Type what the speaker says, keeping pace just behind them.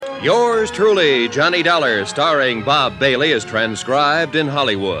Yours truly, Johnny Dollar, starring Bob Bailey, is transcribed in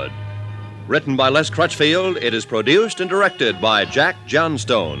Hollywood. Written by Les Crutchfield, it is produced and directed by Jack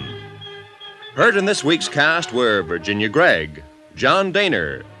Johnstone. Heard in this week's cast were Virginia Gregg, John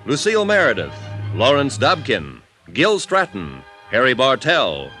Dehner, Lucille Meredith, Lawrence Dobkin, Gil Stratton, Harry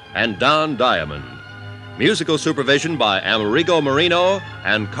Bartell, and Don Diamond. Musical supervision by Amerigo Marino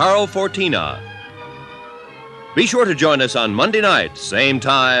and Carl Fortina. Be sure to join us on Monday night, same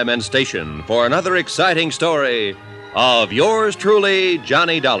time and station, for another exciting story of yours truly,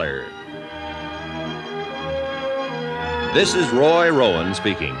 Johnny Dollar. This is Roy Rowan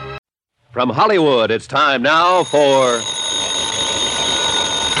speaking. From Hollywood, it's time now for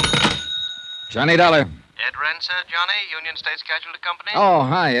Johnny Dollar. Ed Renser, Johnny, Union States Casualty Company? Oh,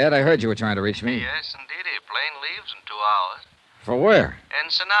 hi, Ed. I heard you were trying to reach me. Yes, indeed. Plane leaves in 2 hours. For where?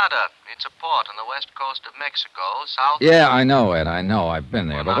 Ensenada. It's a port on the west coast of Mexico, south... Yeah, I know, Ed. I know. I've been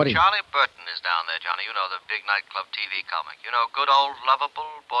there. Well, but now, Charlie Burton is down there, Johnny. You know, the big nightclub TV comic. You know, good old, lovable,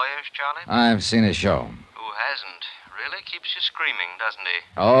 boyish Charlie? I've seen his show. Who hasn't? Really keeps you screaming, doesn't he?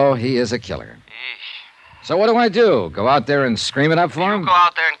 Oh, he is a killer. Eesh. So what do I do? Go out there and scream it up for him? You go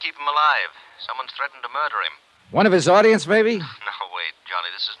out there and keep him alive. Someone's threatened to murder him. One of his audience, maybe? No, wait, Johnny.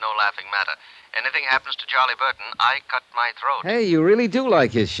 This is no laughing matter. Anything happens to Charlie Burton, I cut my throat. Hey, you really do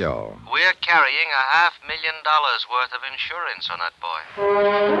like his show. We're carrying $500,000 worth of insurance on that boy.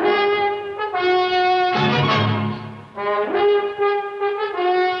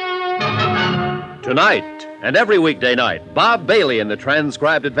 Tonight and every weekday night, Bob Bailey in the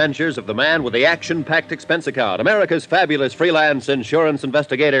transcribed adventures of the man with the action-packed expense account, America's fabulous freelance insurance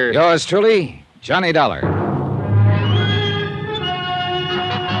investigator. Yours truly, Johnny Dollar.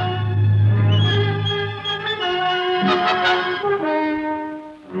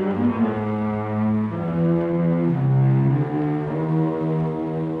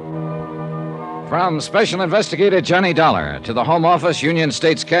 From Special Investigator Johnny Dollar to the Home Office, Union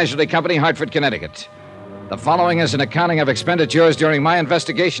States Casualty Company, Hartford, Connecticut. The following is an accounting of expenditures during my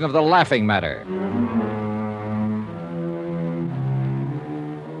investigation of the laughing matter.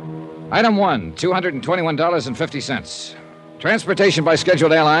 Item 1, $221.50. Transportation by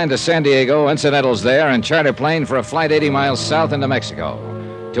scheduled airline to San Diego, incidentals there, and charter plane for a flight 80 miles south into Mexico.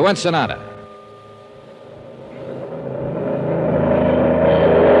 To Ensenada.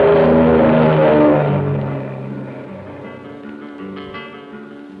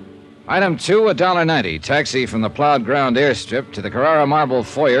 Item 2, $1.90. Taxi from the plowed ground airstrip to the Carrara marble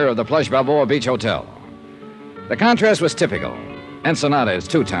foyer of the Plush Balboa Beach Hotel. The contrast was typical. Ensenada is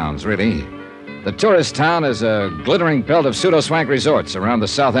 2 towns, really. The tourist town is a glittering belt of pseudo-swank resorts around the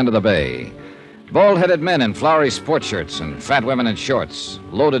south end of the bay. Bald-headed men in flowery sport shirts and fat women in shorts,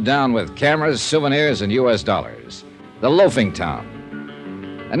 loaded down with cameras, souvenirs, and U.S. dollars. The loafing town.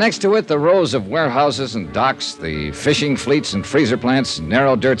 And next to it, the rows of warehouses and docks, the fishing fleets and freezer plants,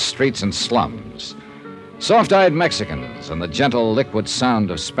 narrow dirt streets and slums. Soft-eyed Mexicans and the gentle, liquid sound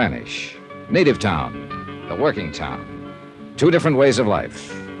of Spanish. Native town, the working town. 2 different ways of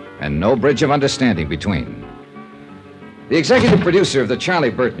life, and no bridge of understanding between. The executive producer of the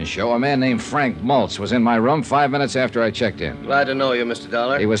Charlie Burton Show, a man named Frank Maltz, was in my room 5 minutes after I checked in. Glad to know you, Mr.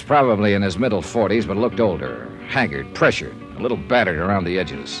 Dollar. He was probably in his middle 40s, but looked older, haggard, pressured, a little battered around the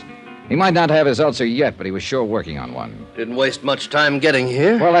edges. He might not have his ulcer yet, but he was sure working on one. Didn't waste much time getting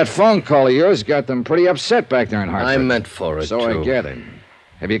here. Well, that phone call of yours got them pretty upset back there in Hartford. I meant for it, So too. I gathered.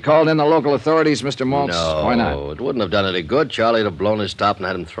 Have you called in the local authorities, Mr. Maltz? No. Why not? It wouldn't have done any good. Charlie'd have blown his top and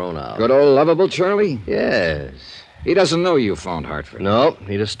had him thrown out. Good old lovable Charlie? Yes. He doesn't know you phoned Hartford. No,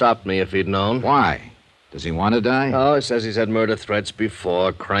 he'd have stopped me if he'd known. Why? Does he want to die? Oh, he says he's had murder threats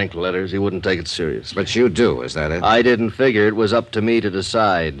before, crank letters. He wouldn't take it seriously. But you do, is that it? I didn't figure it was up to me to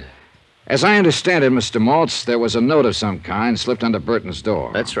decide. As I understand it, Mr. Maltz, there was a note of some kind slipped under Burton's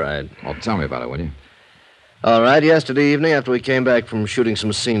door. That's right. Well, tell me about it, will you? All right, yesterday evening, after we came back from shooting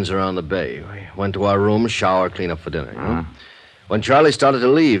some scenes around the bay, we went to our room, shower, clean up for dinner. You know? When Charlie started to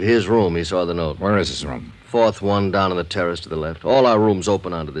leave his room, he saw the note. Where is his room? 4th one down on the terrace to the left. All our rooms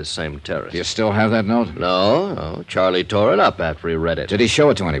open onto this same terrace. Do you still have that note? No. Charlie tore it up after he read it. Did he show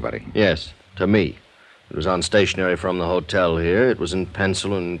it to anybody? Yes, to me. It was on stationery from the hotel here. It was in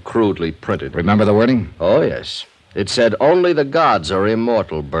pencil and crudely printed. Remember the wording? Oh, yes. It said, "Only the gods are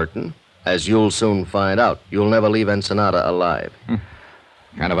immortal, Burton. As you'll soon find out. You'll never leave Ensenada alive."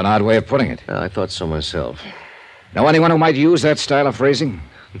 Kind of an odd way of putting it. I thought so myself. Know anyone who might use that style of phrasing?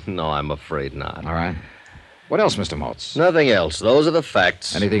 No, I'm afraid not. All right. What else, Mr. Maltz? Nothing else. Those are the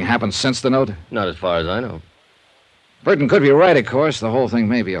facts. Anything happened since the note? Not as far as I know. Burton could be right, of course. The whole thing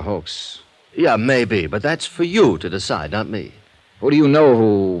may be a hoax. Yeah, maybe, but that's for you to decide, not me. Who do you know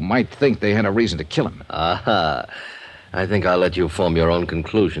who might think they had a reason to kill him? Aha. I think I'll let you form your own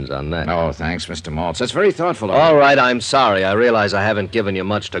conclusions on that. No, thanks, Mr. Maltz. That's very thoughtful of you. All right, I'm sorry. I realize I haven't given you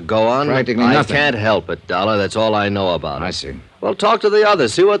much to go on. Practically I nothing. can't help it, Dollar. That's all I know about it. I see. Well, talk to the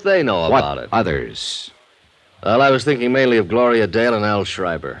others. See what they know about it. Others? Well, I was thinking mainly of Gloria Dale and Al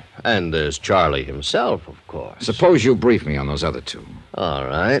Schreiber. And there's Charlie himself, of course. Suppose you brief me on those other two. All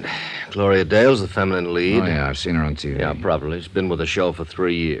right. Gloria Dale's the feminine lead. Oh, yeah, I've seen her on TV. Yeah, probably. She's been with the show for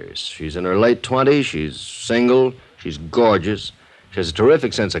 3 years. She's in her late 20s. She's single. She's gorgeous. She has a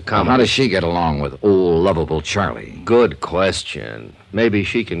terrific sense of comedy. How does she get along with old, lovable Charlie? Good question. Maybe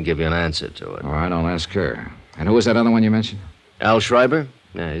she can give you an answer to it. All right, I'll ask her. And who was that other one you mentioned? Al Schreiber?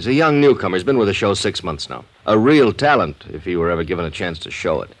 Yeah, he's a young newcomer. He's been with the show 6 months now. A real talent, if he were ever given a chance to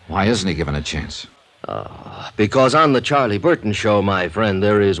show it. Why isn't he given a chance? Because on the Charlie Burton show, my friend,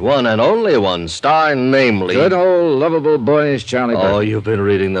 there is one and only one star, namely... Good old, lovable boyish Charlie Burton. Oh, you've been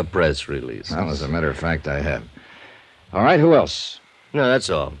reading the press release. Well, as a matter of fact, I have. All right, who else? No, that's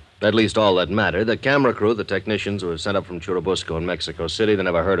all. At least all that mattered. The camera crew, the technicians who were sent up from Churubusco in Mexico City, they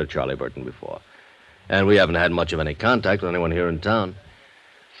never heard of Charlie Burton before. And we haven't had much of any contact with anyone here in town.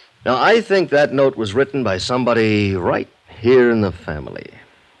 Now, I think that note was written by somebody right here in the family.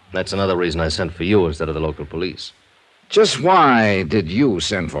 That's another reason I sent for you instead of the local police. Just why did you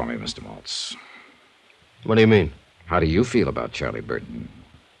send for me, Mr. Maltz? What do you mean? How do you feel about Charlie Burton?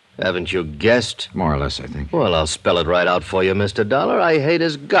 Haven't you guessed? More or less, I think. Well, I'll spell it right out for you, Mr. Dollar. I hate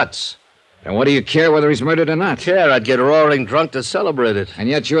his guts. And what do you care whether he's murdered or not? Care, I'd get roaring drunk to celebrate it. And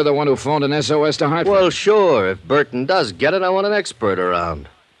yet you're the one who phoned an SOS to Hartford. Well, sure. If Burton does get it, I want an expert around.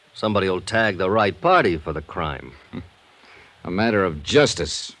 Somebody will tag the right party for the crime. A matter of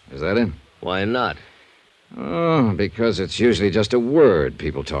justice. Is that it? Why not? Oh, because it's usually just a word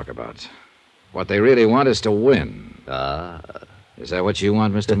people talk about. What they really want is to win. Is that what you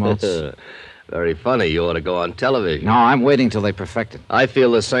want, Mr. Maltz? Very funny. You ought to go on television. No, I'm waiting till they perfect it. I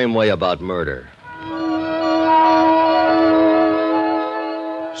feel the same way about murder.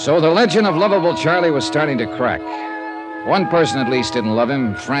 So the legend of lovable Charlie was starting to crack. One person at least didn't love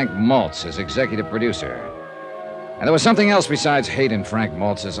him, Frank Maltz, his executive producer. And there was something else besides hate in Frank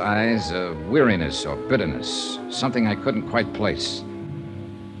Maltz's eyes, a weariness or bitterness, something I couldn't quite place.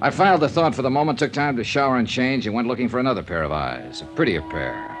 I filed the thought for the moment, took time to shower and change, and went looking for another pair of eyes, a prettier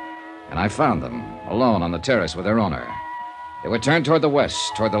pair. And I found them, alone on the terrace with their owner. They were turned toward the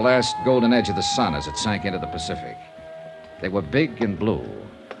west, toward the last golden edge of the sun as it sank into the Pacific. They were big and blue,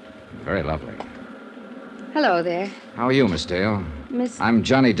 very lovely. Hello there. How are you, Miss Dale? I'm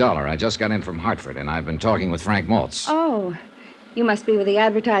Johnny Dollar. I just got in from Hartford, and I've been talking with Frank Maltz. Oh, you must be with the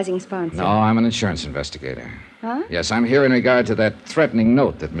advertising sponsor. No, I'm an insurance investigator. Huh? Yes, I'm here in regard to that threatening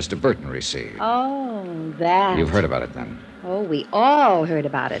note that Mr. Burton received. Oh, that. You've heard about it, then? Oh, we all heard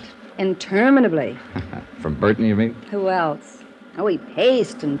about it. Interminably. From Burton, you mean? Who else? Oh, he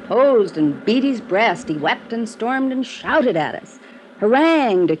paced and posed and beat his breast. He wept and stormed and shouted at us.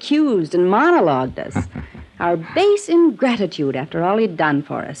 Harangued, accused, and monologued us. Our base ingratitude after all he'd done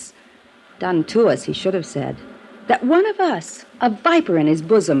for us. Done to us, he should have said. That one of us, a viper in his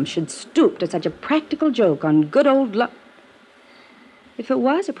bosom, should stoop to such a practical joke on good old luck. If it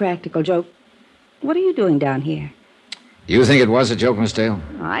was a practical joke, what are you doing down here? You think it was a joke, Miss Dale?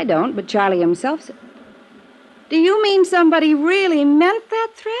 I don't, but Charlie himself said. Do you mean somebody really meant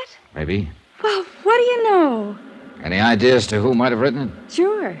that threat? Maybe. Well, what do you know? Any idea as to who might have written it?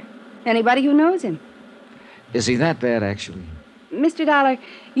 Sure. Anybody who knows him. Is he that bad, actually? Mr. Dollar,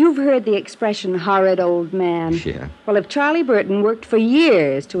 you've heard the expression horrid old man. Yeah. Well, if Charlie Burton worked for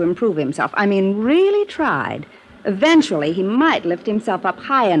years to improve himself, I mean really tried, eventually he might lift himself up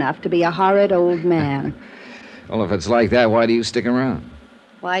high enough to be a horrid old man. Well, if it's like that, why do you stick around?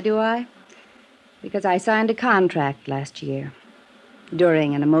 Why do I? Because I signed a contract last year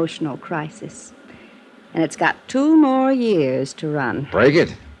during an emotional crisis. And it's got 2 more years to run. Break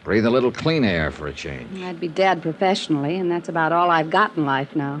it. Breathe a little clean air for a change. I'd be dead professionally, and that's about all I've got in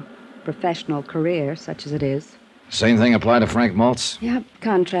life now. Professional career, such as it is. Same thing apply to Frank Maltz? Yep,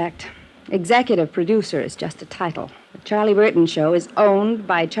 contract. Executive producer is just a title. The Charlie Burton Show is owned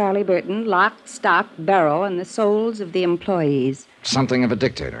by Charlie Burton, lock, stock, barrel, and the souls of the employees. Something of a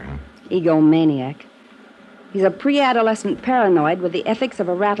dictator, huh? Egomaniac. He's a pre-adolescent paranoid with the ethics of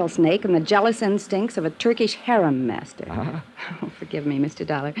a rattlesnake and the jealous instincts of a Turkish harem master. Oh, forgive me, Mr.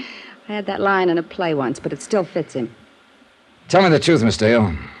 Dollar. I had that line in a play once, but it still fits him. Tell me the truth, Miss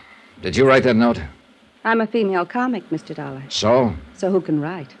Dale. Did you write that note? I'm a female comic, Mr. Dollar. So? So who can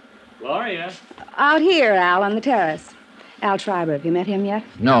write? Gloria. Out here, Al, on the terrace. Al Schreiber, have you met him yet?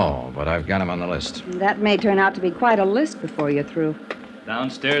 No, but I've got him on the list. That may turn out to be quite a list before you're through.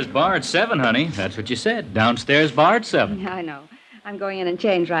 Downstairs bar at 7, honey. That's what you said. Downstairs bar at 7. I know. I'm going in and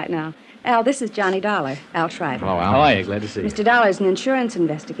change right now. Al, this is Johnny Dollar, Al Schreiber. Hello, Al. How are you? Glad to see you. Mr. Dollar's an insurance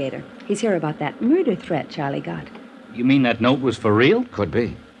investigator. He's here about that murder threat Charlie got. You mean that note was for real? Could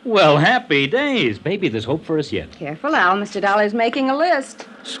be. Well, happy days. Baby, there's hope for us yet. Careful, Al. Mr. Dollar's making a list.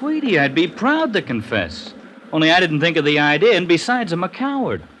 Sweetie, I'd be proud to confess. Only I didn't think of the idea, and besides, I'm a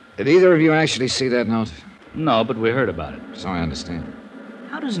coward. Did either of you actually see that note? No, but we heard about it. So I understand.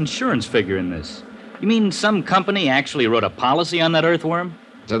 How does insurance figure in this? You mean some company actually wrote a policy on that earthworm?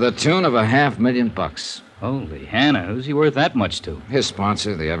 To the tune of $500,000. Holy Hannah, who's he worth that much to? His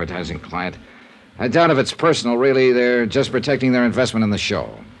sponsor, the advertising client. I doubt if it's personal, really. They're just protecting their investment in the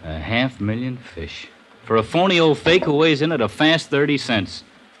show. 500,000 fish. For a phony old fake who weighs in at a fast 30 cents.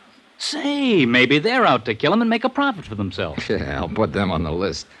 Say, maybe they're out to kill him and make a profit for themselves. Yeah, I'll put them on the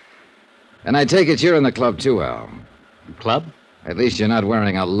list. And I take it you're in the club, too, Al. Club? At least you're not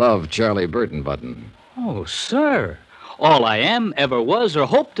wearing a Love Charlie Burton button. Oh, sir. All I am, ever was, or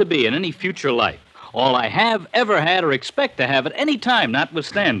hope to be in any future life. All I have, ever had, or expect to have at any time,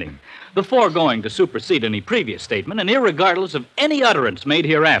 notwithstanding. The foregoing to supersede any previous statement, and irregardless of any utterance made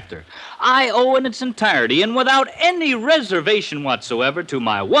hereafter. I owe in its entirety, and without any reservation whatsoever, to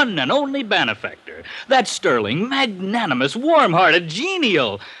my one and only benefactor. That sterling, magnanimous, warm-hearted,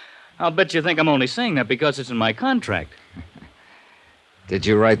 genial. I'll bet you think I'm only saying that because it's in my contract. Did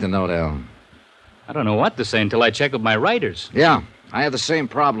you write the note, Al? I don't know what to say until I check with my writers. Yeah, I have the same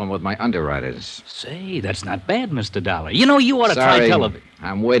problem with my underwriters. Say, that's not bad, Mr. Dollar. You know, you ought to try television.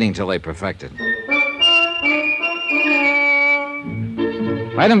 I'm waiting till they perfect it.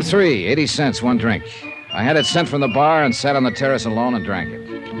 Item 3, 80 cents, one drink. I had it sent from the bar and sat on the terrace alone and drank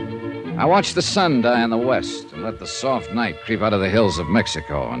it. I watched the sun die in the west and let the soft night creep out of the hills of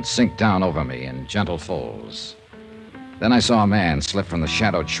Mexico and sink down over me in gentle folds. Then I saw a man slip from the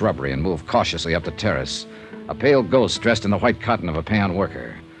shadowed shrubbery and move cautiously up the terrace, a pale ghost dressed in the white cotton of a peon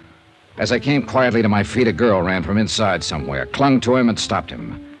worker. As I came quietly to my feet, a girl ran from inside somewhere, clung to him, and stopped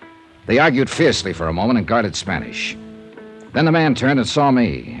him. They argued fiercely for a moment and guarded Spanish. Then the man turned and saw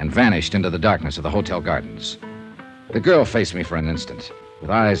me and vanished into the darkness of the hotel gardens. The girl faced me for an instant,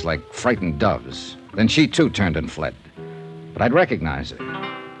 with eyes like frightened doves. Then she, too, turned and fled. But I'd recognize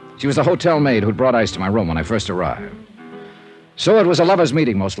her. She was the hotel maid who'd brought ice to my room when I first arrived. So it was a lover's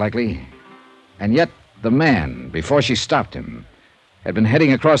meeting, most likely. And yet, the man, before she stopped him, had been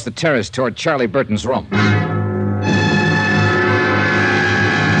heading across the terrace toward Charlie Burton's room.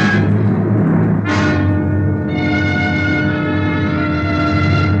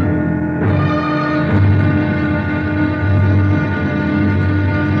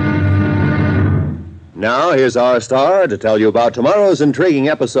 Now, here's our star to tell you about tomorrow's intriguing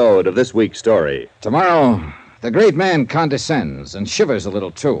episode of this week's story. Tomorrow, the great man condescends and shivers a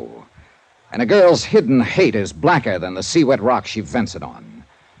little, too. And a girl's hidden hate is blacker than the sea-wet rock she vents it on.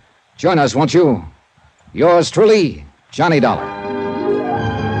 Join us, won't you? Yours truly, Johnny Dollar.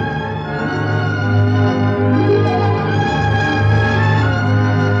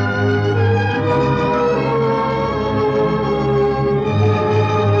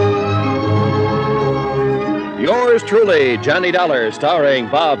 Yours truly, Johnny Dollar, starring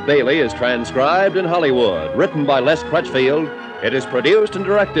Bob Bailey, is transcribed in Hollywood. Written by Les Crutchfield, it is produced and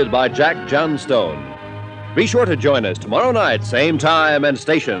directed by Jack Johnstone. Be sure to join us tomorrow night, same time and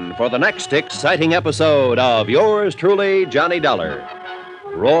station, for the next exciting episode of Yours truly, Johnny Dollar.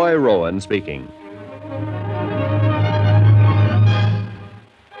 Roy Rowan speaking.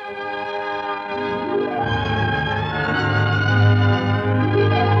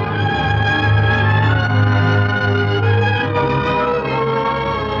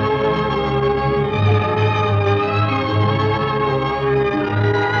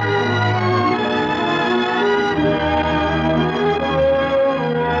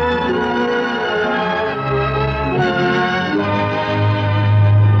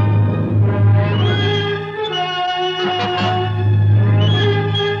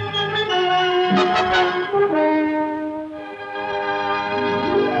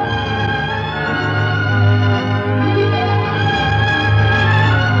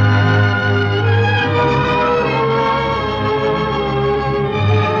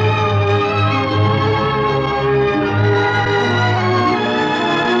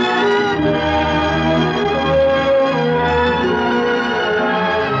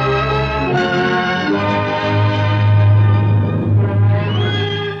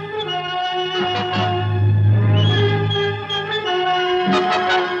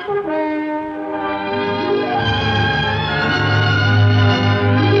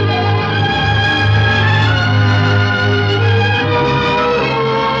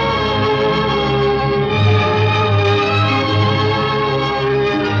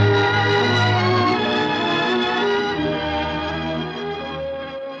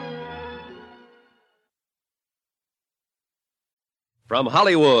 From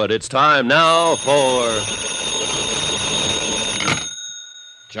Hollywood, it's time now for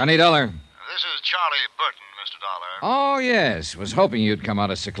Johnny Dollar. This is Charlie Burton, Mr. Dollar. Oh, yes. Was hoping you'd come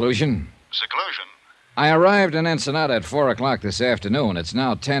out of seclusion. Seclusion? I arrived in Ensenada at 4 o'clock this afternoon. It's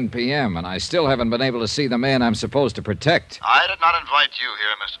now 10 p.m., and I still haven't been able to see the man I'm supposed to protect. I did not invite you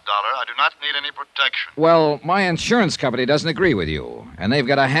here, Mr. Dollar. I do not need any protection. Well, my insurance company doesn't agree with you, and they've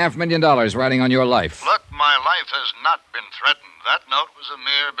got $500,000 riding on your life. Look, my life has not been threatened. That note was a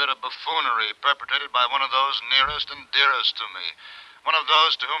mere bit of buffoonery perpetrated by one of those nearest and dearest to me. One of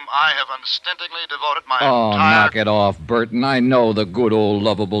those to whom I have unstintingly devoted my Oh, entire... knock it off, Burton. I know the good old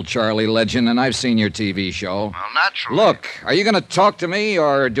lovable Charlie legend, and I've seen your TV show. Well, naturally. Look, are you going to talk to me,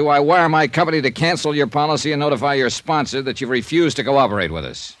 or do I wire my company to cancel your policy and notify your sponsor that you've refused to cooperate with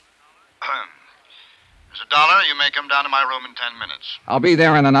us? Mr. Dollar, you may come down to my room in 10 minutes. I'll be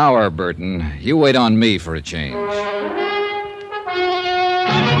there in an hour, Burton. You wait on me for a change.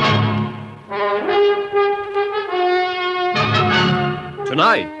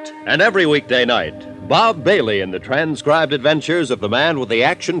 Tonight and every weekday night, Bob Bailey in the transcribed adventures of the man with the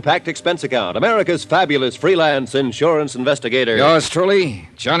action-packed expense account, America's fabulous freelance insurance investigator. Yours truly,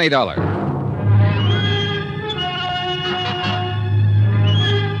 Johnny Dollar.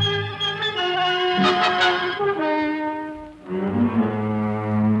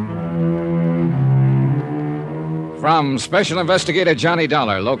 From Special Investigator Johnny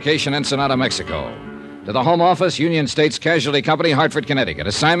Dollar, location Ensenada, Mexico. To the Home Office, Union States Casualty Company, Hartford, Connecticut.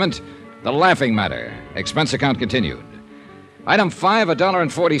 Assignment, The Laughing Matter. Expense account continued. Item 5,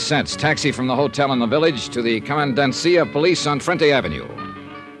 $1.40. Taxi from the hotel in the village to the Commandancia of Police on Frente Avenue.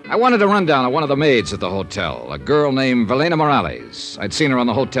 I wanted a rundown of one of the maids at the hotel, a girl named Velena Morales. I'd seen her on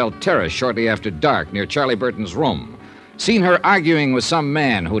the hotel terrace shortly after dark near Charlie Burton's room. Seen her arguing with some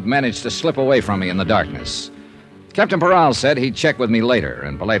man who'd managed to slip away from me in the darkness. Captain Peral said he'd check with me later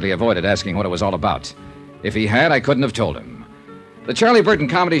and politely avoided asking what it was all about. If he had, I couldn't have told him. The Charlie Burton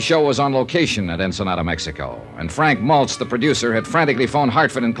comedy show was on location at Ensenada, Mexico, and Frank Maltz, the producer, had frantically phoned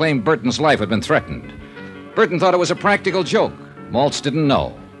Hartford and claimed Burton's life had been threatened. Burton thought it was a practical joke. Maltz didn't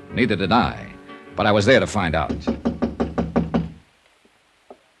know. Neither did I. But I was there to find out.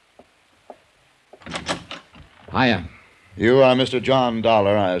 Hiya. You are Mr. John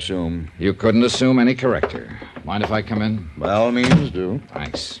Dollar, I assume. You couldn't assume any corrector. Mind if I come in? By all means, do.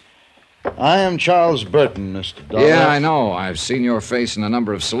 Thanks. I am Charles Burton, Mr. Dollar. Yeah, I know. I've seen your face in a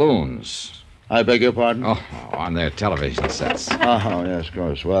number of saloons. I beg your pardon? Oh, on their television sets. Oh, yes, of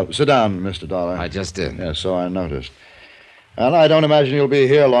course. Well, sit down, Mr. Dollar. I just did. Yes, so I noticed. Well, I don't imagine you'll be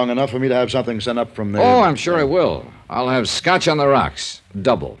here long enough for me to have something sent up from there. Oh, I'm sure I will. I'll have scotch on the rocks.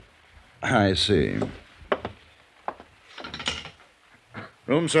 Double. I see.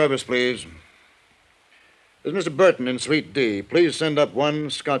 Room service, please. This is Mr. Burton in Suite D. Please send up one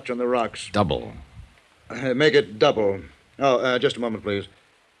scotch on the rocks. Double. Make it double. Oh, just a moment, please.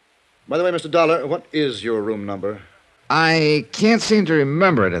 By the way, Mr. Dollar, what is your room number? I can't seem to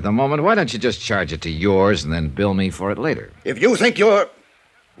remember it at the moment. Why don't you just charge it to yours and then bill me for it later? If you think you're...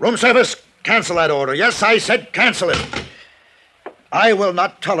 Room service, cancel that order. Yes, I said cancel it. I will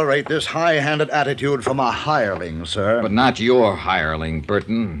not tolerate this high-handed attitude from a hireling, sir. But not your hireling,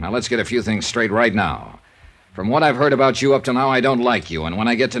 Burton. Now, let's get a few things straight right now. From what I've heard about you up to now, I don't like you. And when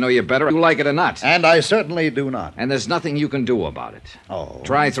I get to know you better, you like it or not. And I certainly do not. And there's nothing you can do about it. Oh.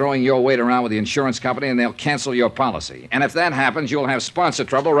 Try throwing your weight around with the insurance company, and they'll cancel your policy. And if that happens, you'll have sponsor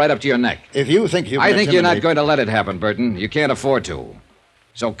trouble right up to your neck. If you think you can I think you're not intimidate- going to let it happen, Burton. You can't afford to.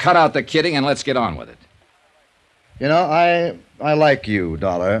 So cut out the kidding and let's get on with it. You know, I like you,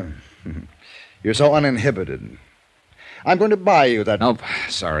 Dollar. You're so uninhibited. I'm going to buy you that... Nope,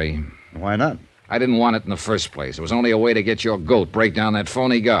 sorry. Why not? I didn't want it in the first place. It was only a way to get your goat break down that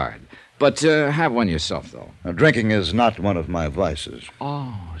phony guard. But have one yourself, though. Now, drinking is not one of my vices.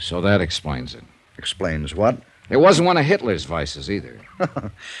 Oh, so that explains it. Explains what? It wasn't one of Hitler's vices, either.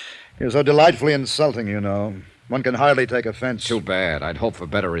 You're so delightfully insulting, you know. One can hardly take offense. Too bad. I'd hoped for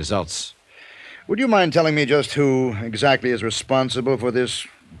better results. Would you mind telling me just who exactly is responsible for this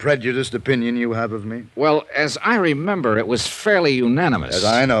prejudiced opinion you have of me? Well, as I remember, it was fairly unanimous. As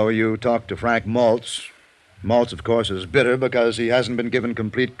I know, you talked to Frank Maltz. Maltz, of course, is bitter because he hasn't been given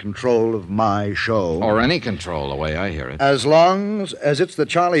complete control of my show. Or any control, the way I hear it. As long as it's the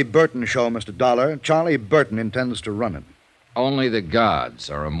Charlie Burton show, Mr. Dollar, Charlie Burton intends to run it. Only the gods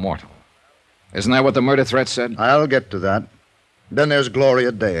are immortal. Isn't that what the murder threat said? I'll get to that. Then there's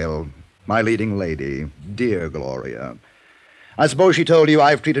Gloria Dale, my leading lady. Dear Gloria. I suppose she told you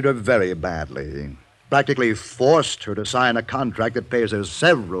I've treated her very badly. Practically forced her to sign a contract that pays her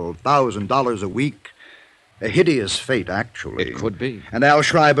several $1,000s a week. A hideous fate, actually. It could be. And Al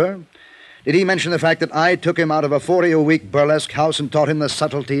Schreiber? Did he mention the fact that I took him out of a 40-a-week burlesque house and taught him the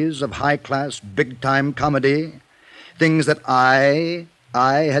subtleties of high-class, big-time comedy? Things that I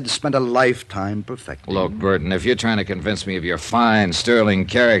had spent a lifetime perfecting. Look, Burton, if you're trying to convince me of your fine, sterling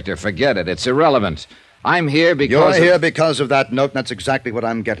character, forget it. It's irrelevant. I'm here because... You're here because of that note, and that's exactly what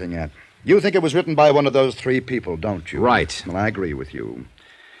I'm getting at. You think it was written by one of those three people, don't you? Right. Well, I agree with you.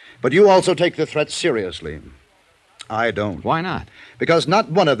 But you also take the threat seriously. I don't. Why not? Because not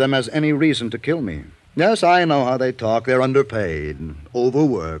one of them has any reason to kill me. Yes, I know how they talk. They're underpaid,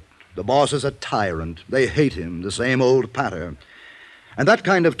 overworked. The boss is a tyrant. They hate him, the same old patter. And that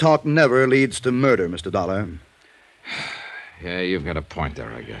kind of talk never leads to murder, Mr. Dollar. Yeah, you've got a point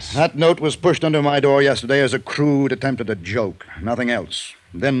there, I guess. That note was pushed under my door yesterday as a crude attempt at a joke. Nothing else.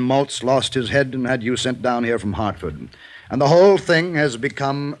 Then Maltz lost his head and had you sent down here from Hartford. And the whole thing has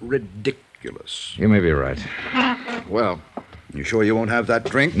become ridiculous. You may be right. Well... You sure you won't have that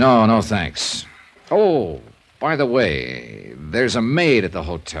drink? No, thanks. Oh, by the way, there's a maid at the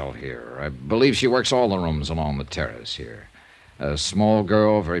hotel here. I believe she works all the rooms along the terrace here. A small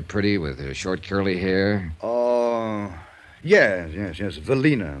girl, very pretty, with short curly hair. Oh, yes,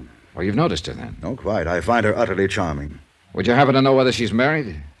 Velina. Well, you've noticed her then? Oh, quite. I find her utterly charming. Would you happen to know whether she's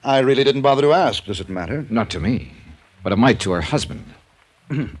married? I really didn't bother to ask. Does it matter? Not to me, but it might to her husband.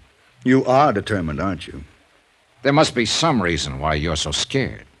 You are determined, aren't you? There must be some reason why you're so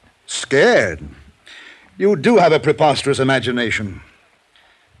scared. Scared? You do have a preposterous imagination.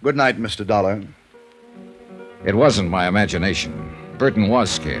 Good night, Mr. Dollar. It wasn't my imagination. Burton was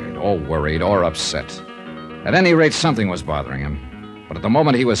scared, or worried, or upset. At any rate, something was bothering him. But at the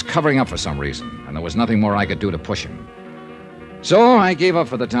moment, he was covering up for some reason, and there was nothing more I could do to push him. So I gave up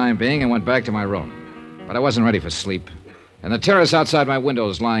for the time being and went back to my room. But I wasn't ready for sleep, and the terrace outside my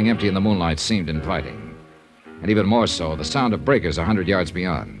windows lying empty in the moonlight seemed inviting. And even more so, the sound of breakers 100 yards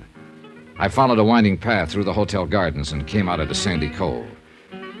beyond. I followed a winding path through the hotel gardens and came out into Sandy Cove.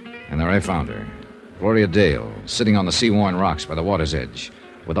 And there I found her, Gloria Dale, sitting on the sea-worn rocks by the water's edge,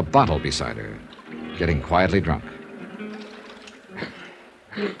 with a bottle beside her, getting quietly drunk.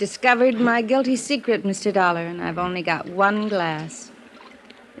 You've discovered my guilty secret, Mr. Dollar, and I've only got one glass.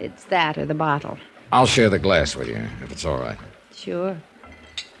 It's that or the bottle. I'll share the glass with you, if it's all right. Sure.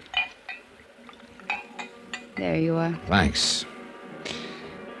 There you are. Thanks.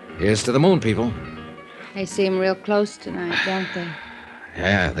 Here's to the moon, people. They seem real close tonight, don't they?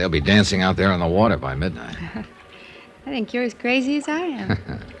 Yeah, they'll be dancing out there on the water by midnight. I think you're as crazy as I am.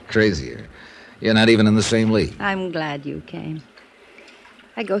 Crazier. You're not even in the same league. I'm glad you came.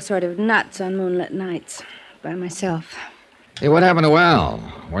 I go sort of nuts on moonlit nights by myself. Hey, what happened to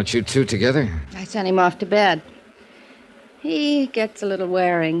Al? Weren't you two together? I sent him off to bed. He gets a little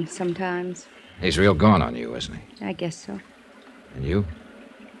wearing sometimes. He's real gone on you, isn't he? I guess so. And you?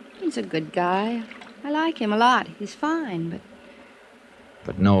 He's a good guy. I like him a lot. He's fine, but...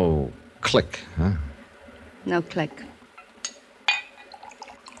 But no click, huh? No click.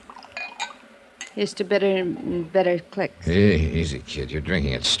 Here's to better clicks. Hey, easy, kid. You're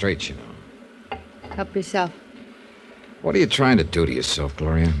drinking it straight, you know. Help yourself. What are you trying to do to yourself,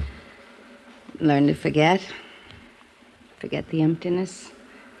 Gloria? Learn to forget. Forget the emptiness,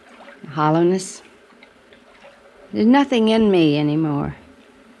 the hollowness. There's nothing in me anymore.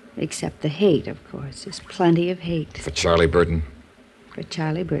 Except the hate, of course. There's plenty of hate. For Charlie Burton? For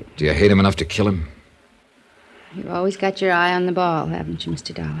Charlie Burton. Do you hate him enough to kill him? You've always got your eye on the ball, haven't you,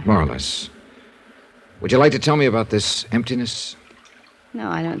 Mr. Dollar? More or less. Would you like to tell me about this emptiness? No,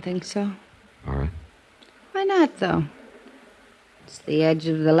 I don't think so. All right. Why not, though? It's the edge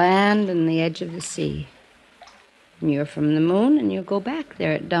of the land and the edge of the sea. And you're from the moon, and you'll go back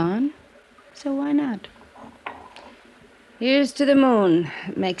there at dawn. So why not? Here's to the moon.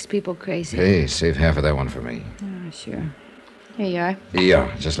 It makes people crazy. Hey, save half of that one for me. Oh, sure. Here you are.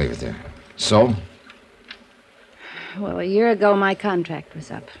 Yeah, just leave it there. So? Well, a year ago, my contract was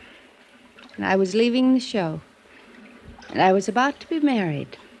up. And I was leaving the show. And I was about to be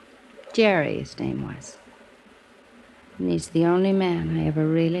married. Jerry, his name was. And he's the only man I ever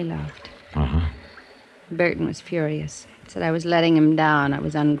really loved. Uh-huh. Burton was furious. Said I was letting him down. I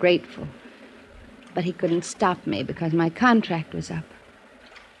was ungrateful. But he couldn't stop me because my contract was up.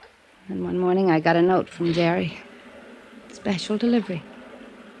 And one morning I got a note from Jerry. Special delivery.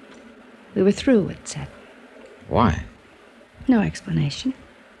 We were through, it said. Why? No explanation.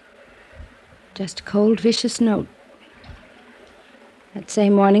 Just a cold, vicious note. That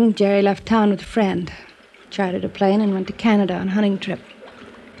same morning, Jerry left town with a friend. Chartered a plane and went to Canada on a hunting trip.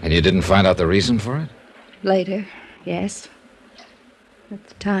 And you didn't find out the reason for it? Later, yes. At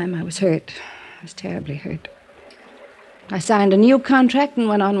the time, I was hurt. I was terribly hurt. I signed a new contract and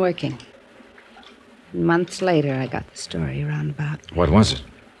went on working. Months later, I got the story roundabout. What was it?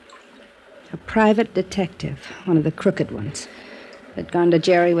 A private detective, one of the crooked ones, had gone to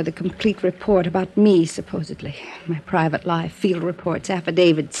Jerry with a complete report about me, supposedly. My private life, field reports,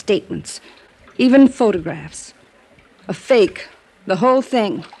 affidavits, statements, even photographs. A fake, the whole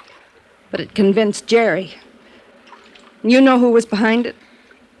thing. But it convinced Jerry. You know who was behind it?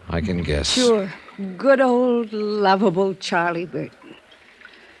 I can guess. Sure. Good old, lovable Charlie Burton.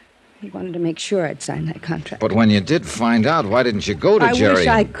 He wanted to make sure I'd sign that contract. But when you did find out, why didn't you go to Jerry? I wish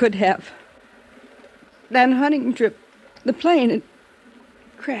I could have. That hunting trip, the plane, it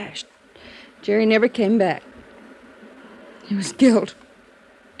crashed. Jerry never came back. He was killed.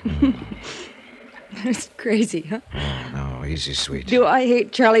 That's crazy, huh? Oh, no, easy, sweet. Do I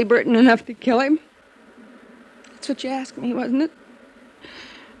hate Charlie Burton enough to kill him? That's what you asked me, wasn't it?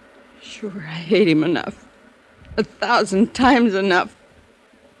 Sure, I hate him enough. 1,000 times enough.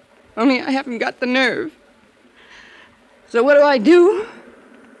 Only I haven't got the nerve. So what do?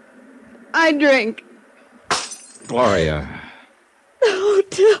 I drink. Gloria. The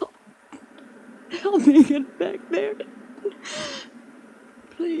hotel. Help me get back there.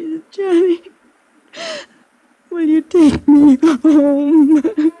 Please, Johnny. Will you take me home?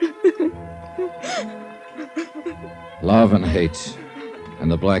 Love and hate, and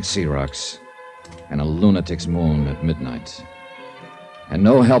the Black Sea Rocks, and a lunatic's moon at midnight. And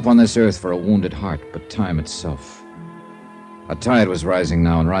no help on this earth for a wounded heart but time itself. A tide was rising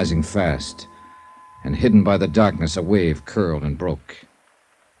now, and rising fast. And hidden by the darkness, a wave curled and broke.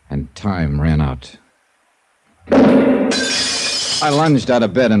 And time ran out. I lunged out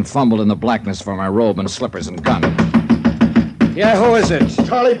of bed and fumbled in the blackness for my robe and slippers and gun. Yeah, who is it?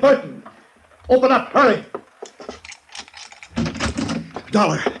 Charlie Burton. Open up, hurry.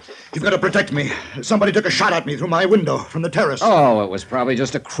 Dollar, you've got to protect me. Somebody took a shot at me through my window from the terrace. Oh, it was probably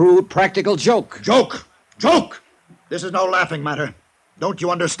just a crude, practical joke. Joke! Joke! This is no laughing matter. Don't you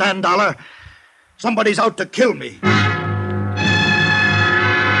understand, Dollar? Somebody's out to kill me.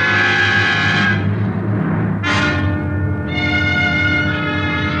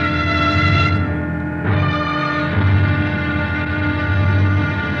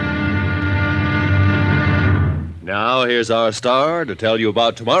 Now, here's our star to tell you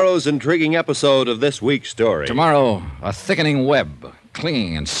about tomorrow's intriguing episode of this week's story. Tomorrow, a thickening web,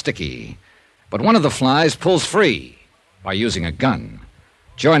 clinging and sticky. But one of the flies pulls free by using a gun.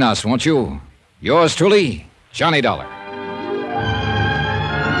 Join us, won't you? Yours truly, Johnny Dollar.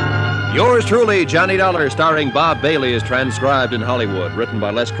 Yours truly, Johnny Dollar, starring Bob Bailey, is transcribed in Hollywood. Written by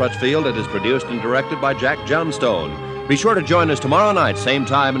Les Crutchfield, it is produced and directed by Jack Johnstone. Be sure to join us tomorrow night, same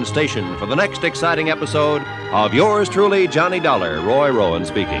time and station, for the next exciting episode of Yours truly, Johnny Dollar. Roy Rowan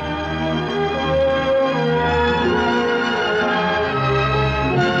speaking.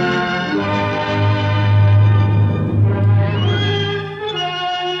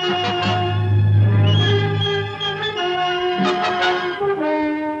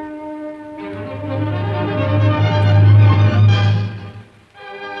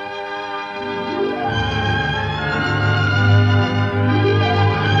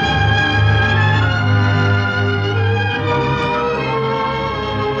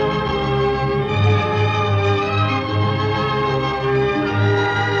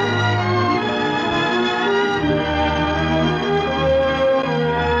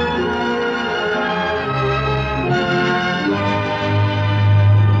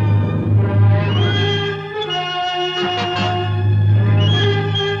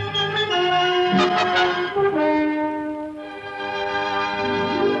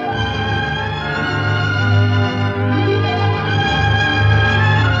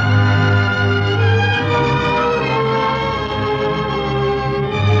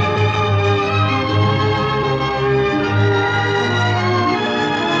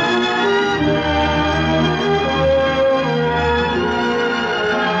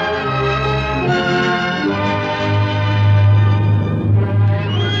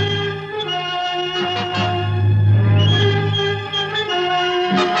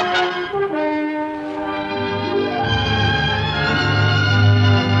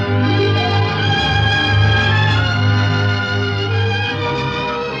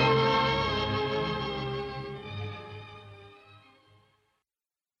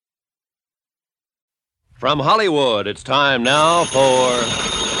 From Hollywood, it's time now for...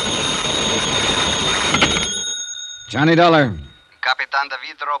 Johnny Dollar. Capitan de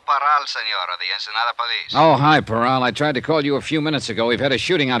Vidro Parral, senor, of the Ensenada Police. Oh, hi, Peral. I tried to call you a few minutes ago. We've had a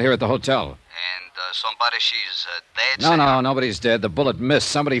shooting out here at the hotel. And Somebody she's dead, No, senor? no, nobody's dead. The bullet missed.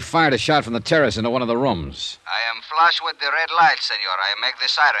 Somebody fired a shot from the terrace into one of the rooms. I am flush with the red light, senor. I make the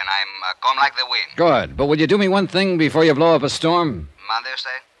siren. I'm come like the wind. Good. But will you do me one thing before you blow up a storm? Mande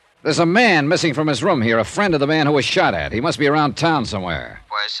usted? There's a man missing from his room here, a friend of the man who was shot at. He must be around town somewhere.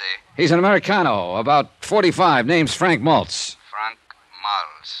 Pues sí. He's an Americano, about 45, name's Frank Maltz. Frank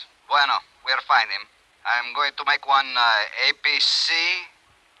Miles. Bueno, we'll find him. I'm going to make one APC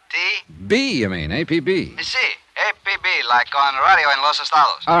T. B, you mean, APB. Sí, APB, like on radio in Los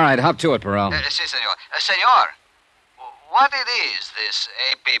Estados. All right, hop to it, Peral. Sí, senor. Senor, what it is, this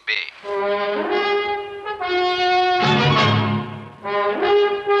APB?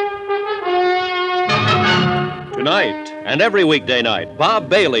 Tonight and every weekday night, Bob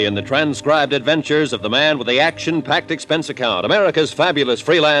Bailey in the transcribed adventures of the man with the action-packed expense account, America's fabulous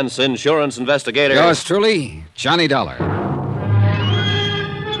freelance insurance investigator. Yours truly, Johnny Dollar.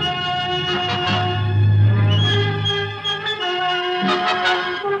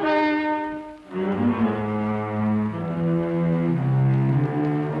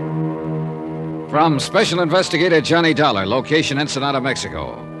 From Special Investigator Johnny Dollar, location Ensenada,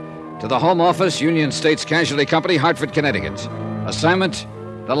 Mexico. To the Home Office, Union States Casualty Company, Hartford, Connecticut. Assignment,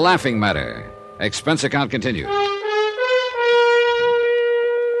 The Laughing Matter. Expense account continued.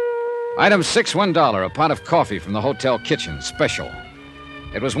 Item 6, $1, a pot of coffee from the hotel kitchen, special.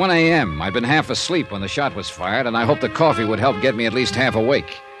 It was 1 a.m. I'd been half asleep when the shot was fired, and I hoped the coffee would help get me at least half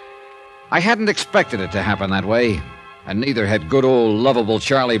awake. I hadn't expected it to happen that way, and neither had good old lovable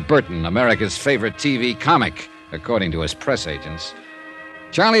Charlie Burton, America's favorite TV comic, according to his press agents.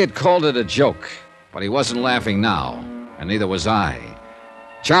 Charlie had called it a joke, but he wasn't laughing now, and neither was I.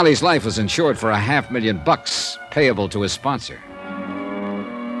 Charlie's life was insured for $500,000, payable to his sponsor.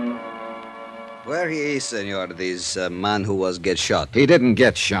 Where he is, senor, this man who was get shot? He didn't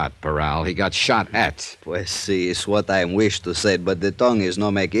get shot, Peral. He got shot at. Pues sí, it's what I wish to say, but the tongue is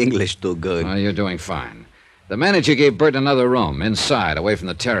not make English too good. Well, you're doing fine. The manager gave Bert another room, inside, away from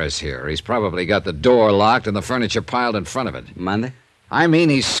the terrace here. He's probably got the door locked and the furniture piled in front of it. Mande? I mean,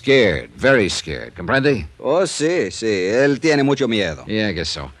 he's scared. Very scared. Comprende? Oh, sí, sí. Él tiene mucho miedo. Yeah, I guess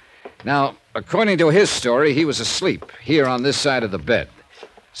so. Now, according to his story, he was asleep, here on this side of the bed.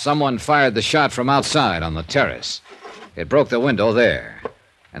 Someone fired the shot from outside on the terrace. It broke the window there.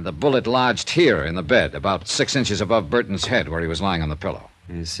 And the bullet lodged here in the bed, about 6 inches above Burton's head, where he was lying on the pillow.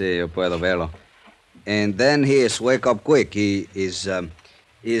 Sí, yo puedo verlo. And then he is wake up quick. He is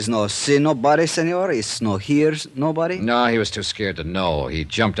no see nobody, senor? Is no hears nobody? No, he was too scared to know. He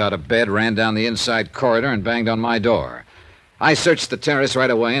jumped out of bed, ran down the inside corridor, and banged on my door. I searched the terrace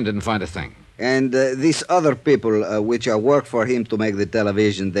right away and didn't find a thing. And these other people which are work for him to make the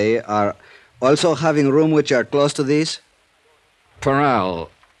television, they are also having room which are close to this? Peral,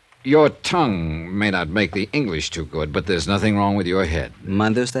 your tongue may not make the English too good, but there's nothing wrong with your head.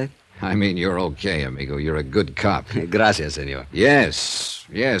 Mande usted? I mean, you're okay, amigo. You're a good cop. Gracias, senor. Yes,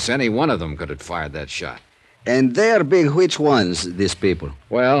 any one of them could have fired that shot. And they are big which ones, these people?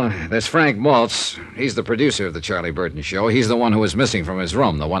 Well, there's Frank Maltz. He's the producer of the Charlie Burton show. He's the one who was missing from his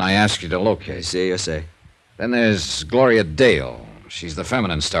room, the one I asked you to locate. See, you say. Then there's Gloria Dale. She's the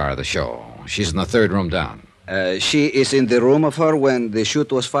feminine star of the show. She's in the third room down. She is in the room of her when the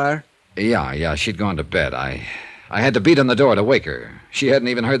shoot was fired? Yeah, she'd gone to bed. I had to beat on the door to wake her. She hadn't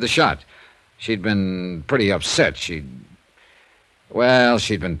even heard the shot. She'd been pretty upset. She'd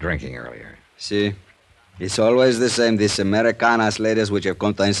been drinking earlier. See? It's always the same. These Americanas ladies which have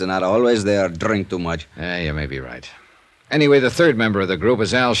come to Ensenada, always they are drink too much. You may be right. Anyway, the third member of the group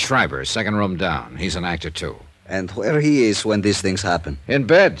is Al Schreiber, second room down. He's an actor, too. And where he is when these things happen? In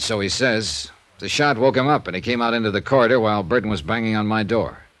bed, so he says. The shot woke him up, and he came out into the corridor while Burton was banging on my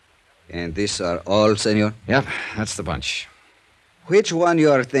door. And these are all, senor? Yep, that's the bunch. Which one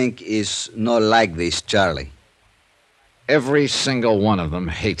you think is not like this, Charlie? Every single one of them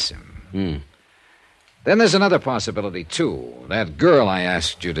hates him. Then there's another possibility, too. That girl I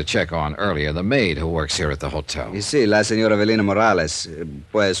asked you to check on earlier, the maid who works here at the hotel. You see, la señora Evelina Morales.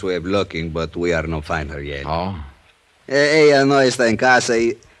 Pues we're looking, but we are not find her yet. Oh? Ella no está en casa.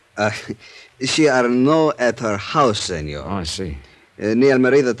 She are no at her house, señor. Oh, I see. Ni el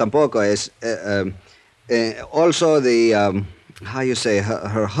marido tampoco es. Also, the, how you say,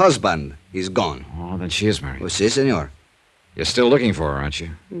 her husband is gone. Oh, then she is married. Oh, sí, señor. You're still looking for her, aren't you?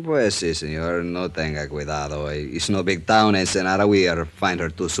 Pues sí, señor. No tenga cuidado. It's no big town, Ensenada. We are find her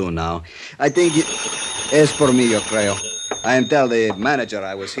too soon now. I think es por mí, yo creo. I am tell the manager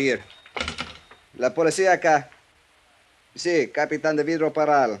I was here. La policía acá. Sí, capitán de vidro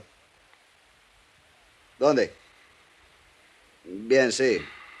Paral. ¿Dónde? Bien, sí.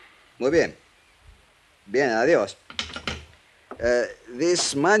 Muy bien. Bien, adiós.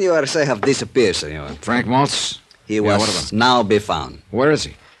 This man you are say have disappeared, senor. Frank Maltz? He Yeah, what of was him? now be found. Where is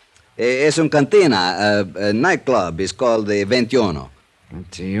he? Es un cantina, a nightclub. It's called the 21.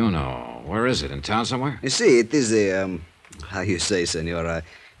 21. Where is it? In town somewhere? You see, it is a, how you say, senor,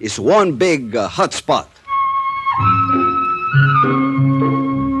 it's one big hot spot.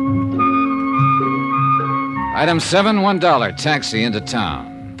 Item 7, $1, taxi into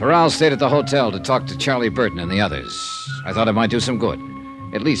town. Peral stayed at the hotel to talk to Charlie Burton and the others. I thought it might do some good,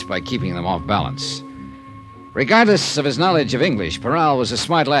 at least by keeping them off balance. Regardless of his knowledge of English, Peral was a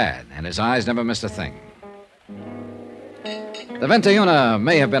smart lad, and his eyes never missed a thing. The 21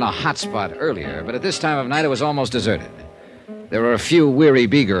 may have been a hot spot earlier, but at this time of night it was almost deserted. There were a few weary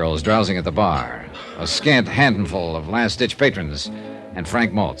B-girls drowsing at the bar, a scant handful of last-ditch patrons, and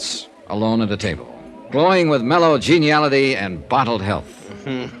Frank Maltz, alone at a table, glowing with mellow geniality and bottled health.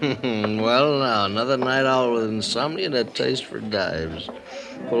 Well, now, another night owl with insomnia and a taste for dives.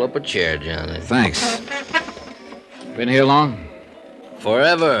 Pull up a chair, Johnny. Thanks. Been here long?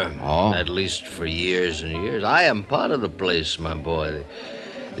 Forever. Oh. At least for years and years. I am part of the place, my boy.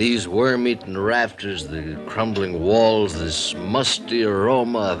 These worm-eaten rafters, the crumbling walls, this musty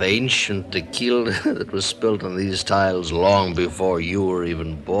aroma of ancient tequila that was spilt on these tiles long before you were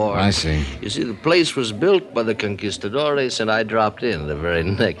even born. I see. You see, the place was built by the conquistadores, and I dropped in the very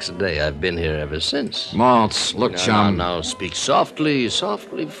next day. I've been here ever since. Maltz, look, chum. Now, speak softly,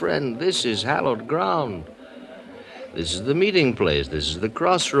 softly, friend. This is hallowed ground. This is the meeting place. This is the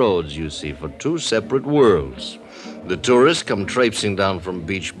crossroads, you see, for two separate worlds. The tourists come traipsing down from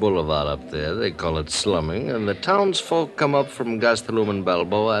Beach Boulevard up there. They call it slumming. And the townsfolk come up from Gastelum and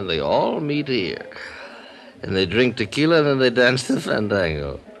Balboa, and they all meet here. And they drink tequila, and then they dance the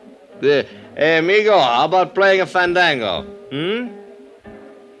fandango. Hey, amigo, how about playing a fandango?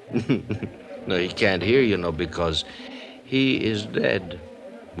 No, he can't hear you, because he is dead.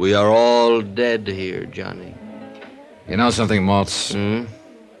 We are all dead here, Johnny. You know something, Maltz?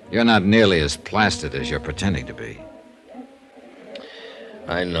 You're not nearly as plastered as you're pretending to be.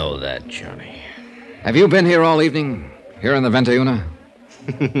 I know that, Johnny. Have you been here all evening? Here in the 21?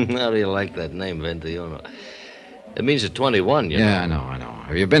 How do you like that name, 21? It means a 21, you know. Yeah, I know.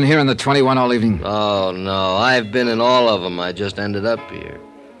 Have you been here in the 21 all evening? Oh, no. I've been in all of them. I just ended up here.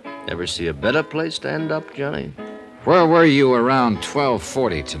 Ever see a better place to end up, Johnny? Where were you around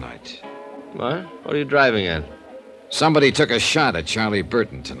 12:40 tonight? What? What are you driving at? Somebody took a shot at Charlie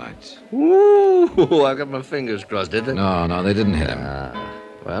Burton tonight. Ooh, I got my fingers crossed, did they? No, they didn't hit him.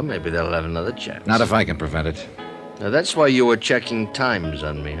 Well, maybe they'll have another chance. Not if I can prevent it. Now, that's why you were checking times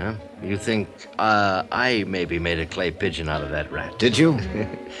on me, huh? You think I maybe made a clay pigeon out of that rat. Did you?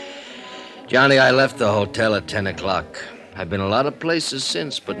 Johnny, I left the hotel at 10 o'clock. I've been a lot of places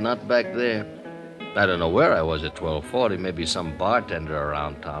since, but not back there. I don't know where I was at 12:40. Maybe some bartender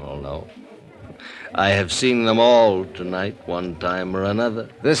around town will know. I have seen them all tonight, one time or another.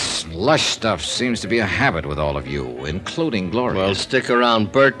 This lush stuff seems to be a habit with all of you, including Gloria. Well, stick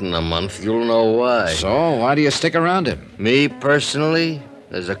around Burton a month, you'll know why. So, why do you stick around him? Me, personally,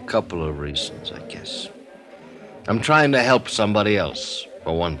 there's a couple of reasons, I guess. I'm trying to help somebody else,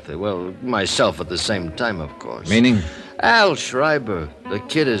 for one thing. Well, myself at the same time, of course. Meaning? Al Schreiber. The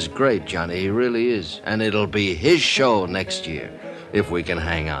kid is great, Johnny. He really is. And it'll be his show next year, if we can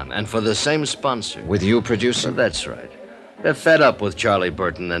hang on. And for the same sponsor. With you producing? Well, that's right. They're fed up with Charlie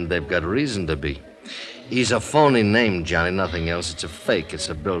Burton, and they've got reason to be. He's a phony name, Johnny, nothing else. It's a fake. It's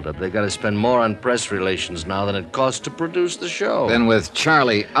a build-up. They got to spend more on press relations now than it costs to produce the show. Then with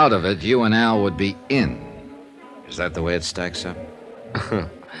Charlie out of it, you and Al would be in. Is that the way it stacks up?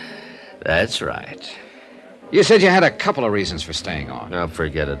 That's right. You said you had a couple of reasons for staying on. Now,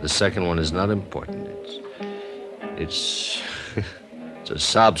 forget it. The second one is not important. It's a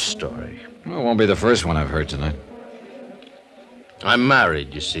sob story. Well, it won't be the first one I've heard tonight. I'm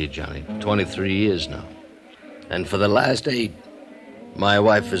married, you see, Johnny. 23 years now. And for the last 8, my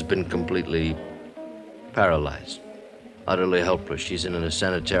wife has been completely paralyzed. Utterly helpless. She's in a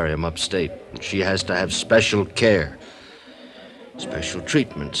sanitarium upstate. She has to have special care. Special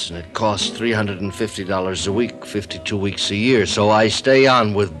treatments, and it costs $350 a week, 52 weeks a year. So I stay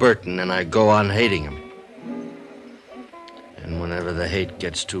on with Burton, and I go on hating him. And whenever the hate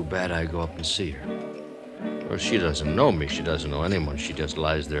gets too bad, I go up and see her. Well, she doesn't know me. She doesn't know anyone. She just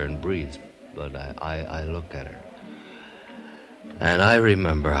lies there and breathes. But I look at her. And I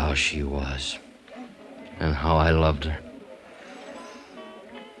remember how she was. And how I loved her.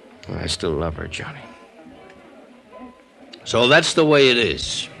 And I still love her, Johnny. So that's the way it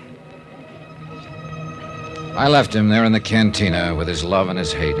is. I left him there in the cantina with his love and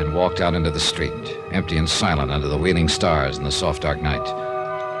his hate and walked out into the street, empty and silent under the wheeling stars in the soft, dark night.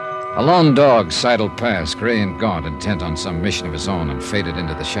 A lone dog sidled past, gray and gaunt, intent on some mission of his own, and faded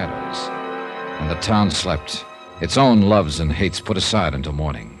into the shadows. And the town slept, its own loves and hates put aside until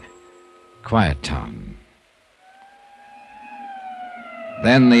morning. Quiet town.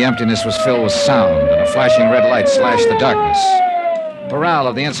 Then the emptiness was filled with sound, and a flashing red light slashed the darkness. Parral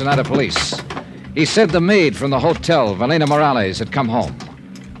of the Ensenada police. He said the maid from the hotel, Valena Morales, had come home.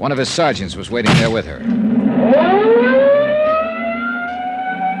 One of his sergeants was waiting there with her.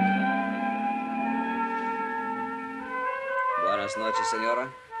 Buenas noches, senora.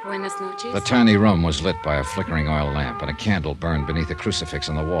 Buenas noches. The tiny room was lit by a flickering oil lamp, and a candle burned beneath a crucifix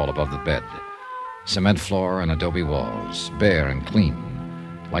on the wall above the bed. Cement floor and adobe walls, bare and clean,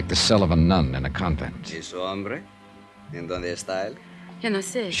 like the cell of a nun in a convent. ¿Y su hombre? ¿En dónde está él? Yo no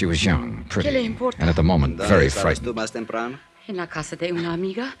sé. She was young, ¿Qué le pretty, importa? and at the moment ¿Dónde very estabas tú frightened. más temprano? En la casa de una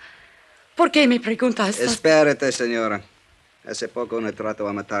amiga. ¿Por qué me preguntas? Espérate, señora. Hace poco un trato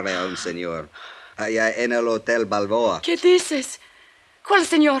a matarle a un señor. Allá en el Hotel Balboa. ¿Qué dices? ¿Cuál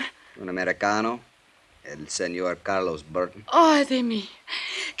señor? Un americano. El señor Carlos Burton. Ay, de mí.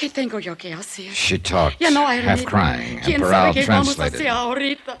 ¿Qué tengo yo que hacer? She talked, Ya no hay half remedio. crying, and ¿Quién sabe Parral qué vamos a translated. hacer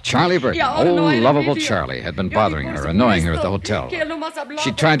ahorita? Charlie Burton, Y ahora no old, hay lovable remedio. Charlie, had been Yo bothering ni por her, annoying her at the supuesto hotel. que él nomás hablaba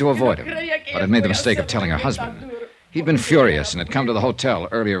She tried to porque avoid no him, creía que but él had made the podía mistake of hacerme telling her tan husband. duro. He'd been furious and had come to the hotel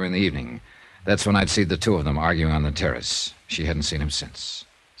earlier in the evening. That's when I'd seen the two of them arguing on the terrace. She hadn't seen him since.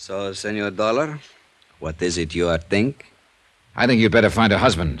 So, Senor Dollar, what is it you think? I think you'd better find her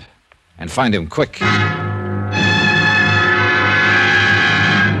husband, and find him quick.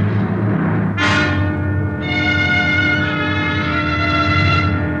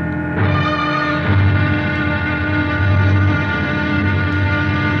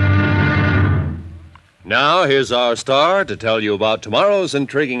 Now, here's our star to tell you about tomorrow's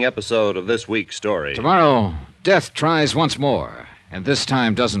intriguing episode of this week's story. Tomorrow, death tries once more, and this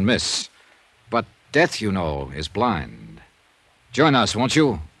time doesn't miss. But death, you know, is blind. Join us, won't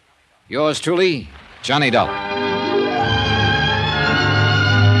you? Yours truly, Johnny Dollar.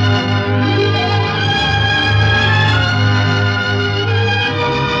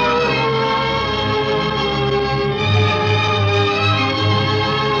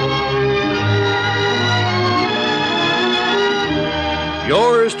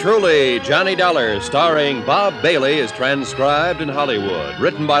 Yours truly, Johnny Dollar, starring Bob Bailey, is transcribed in Hollywood.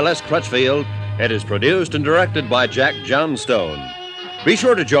 Written by Les Crutchfield, it is produced and directed by Jack Johnstone. Be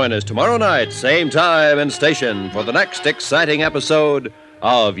sure to join us tomorrow night, same time and station, for the next exciting episode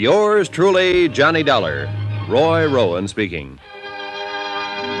of Yours truly, Johnny Dollar. Roy Rowan speaking.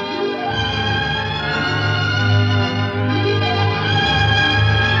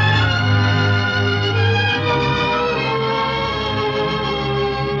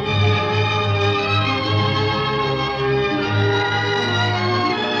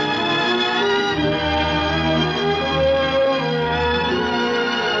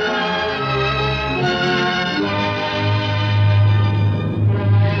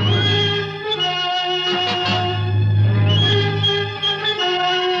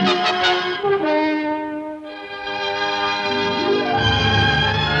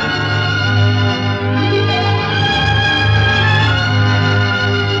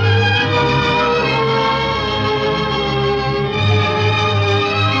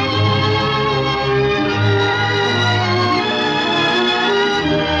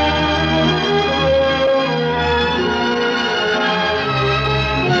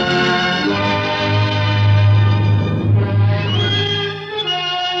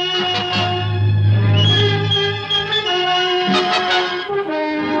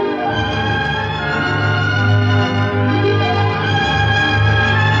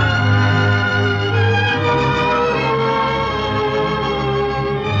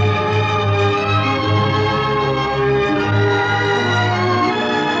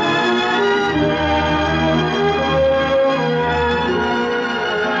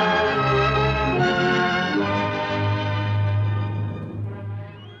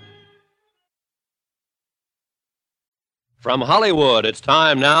 From Hollywood, it's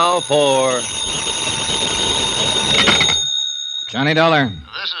time now for Johnny Dollar.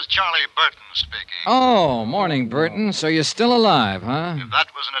 This is Charlie Burton speaking. Oh, morning, Burton. So you're still alive, huh? If that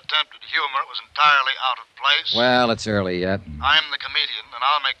was an attempt at humor, it was entirely out of place. Well, it's early yet. I'm the comedian, and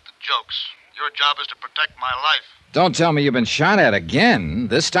I'll make the jokes. Your job is to protect my life. Don't tell me you've been shot at again,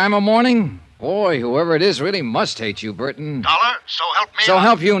 this time of morning? Boy, whoever it is really must hate you, Burton. Dollar, so help me. So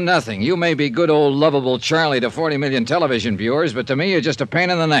help you nothing. You may be good old lovable Charlie to 40 million television viewers, but to me, you're just a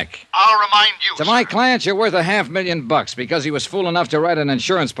pain in the neck. I'll remind you, To my client, you're worth $500,000 because he was fool enough to write an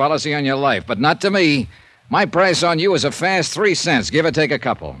insurance policy on your life, but not to me. My price on you is a fast 3 cents, give or take a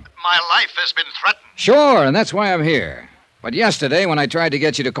couple. My life has been threatened. Sure, and that's why I'm here. But yesterday, when I tried to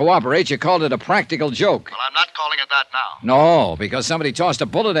get you to cooperate, you called it a practical joke. Well, I'm not calling it that now. No, because somebody tossed a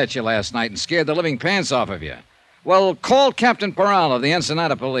bullet at you last night and scared the living pants off of you. Well, call Captain Peral of the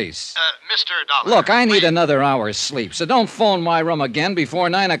Ensenada Police. Mr. Dollar. Look, I need another hour's sleep, so don't phone my room again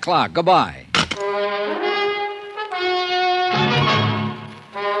before 9 o'clock. Goodbye.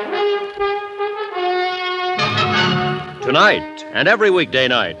 Tonight and every weekday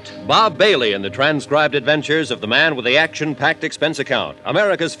night, Bob Bailey in the transcribed adventures of the man with the action-packed expense account,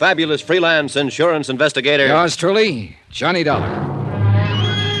 America's fabulous freelance insurance investigator. Yours truly, Johnny Dollar.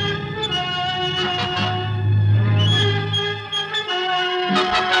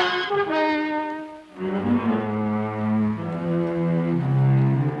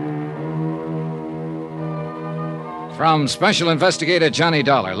 From Special Investigator Johnny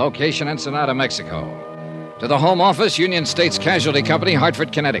Dollar, location Ensenada, Mexico. To the Home Office, Union States Casualty Company,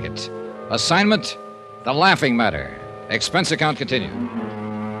 Hartford, Connecticut. Assignment, The Laughing Matter. Expense account continued.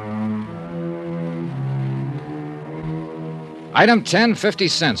 Item 10, 50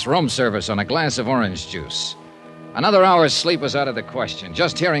 cents, room service on a glass of orange juice. Another hour's sleep was out of the question.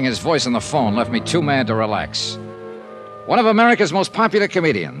 Just hearing his voice on the phone left me too mad to relax. One of America's most popular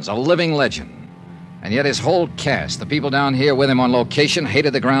comedians, a living legend. And yet his whole cast, the people down here with him on location,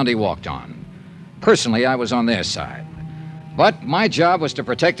 hated the ground he walked on. Personally, I was on their side. But my job was to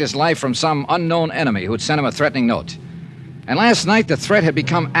protect his life from some unknown enemy who'd sent him a threatening note. And last night, the threat had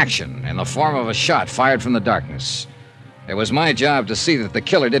become action in the form of a shot fired from the darkness. It was my job to see that the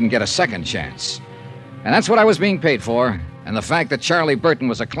killer didn't get a second chance. And that's what I was being paid for, and the fact that Charlie Burton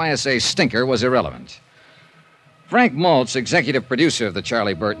was a Class A stinker was irrelevant. Frank Maltz, executive producer of The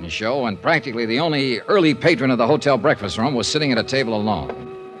Charlie Burton Show and practically the only early patron of the hotel breakfast room, was sitting at a table alone.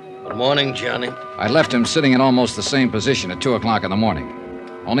 Good morning, Johnny. I left him sitting in almost the same position at 2 o'clock in the morning.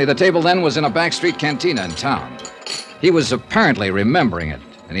 Only the table then was in a backstreet cantina in town. He was apparently remembering it,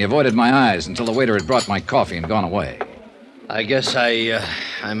 and he avoided my eyes until the waiter had brought my coffee and gone away. I guess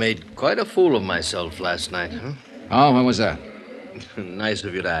I made quite a fool of myself last night, huh? Oh, when was that? Nice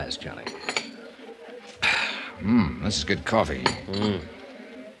of you to ask, Johnny. This is good coffee.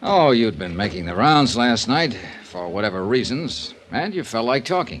 Oh, you'd been making the rounds last night, for whatever reasons, and you felt like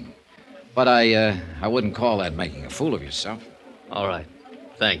talking. But I wouldn't call that making a fool of yourself. All right.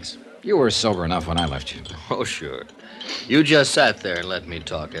 Thanks. You were sober enough when I left you. Oh, sure. You just sat there and let me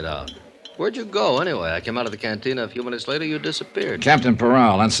talk it out. Where'd you go, anyway? I came out of the cantina a few minutes later, you disappeared. Captain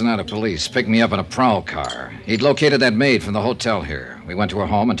Peral, Ensenada Police, picked me up in a prowl car. He'd located that maid from the hotel here. We went to her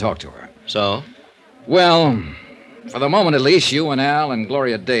home and talked to her. So? Well, for the moment at least, you and Al and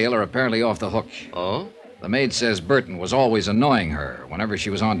Gloria Dale are apparently off the hook. Oh? The maid says Burton was always annoying her whenever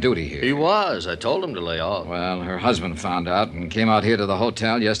she was on duty here. He was. I told him to lay off. Well, her husband found out and came out here to the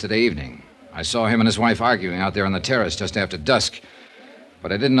hotel yesterday evening. I saw him and his wife arguing out there on the terrace just after dusk.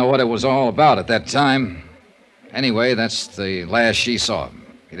 But I didn't know what it was all about at that time. Anyway, that's the last she saw him.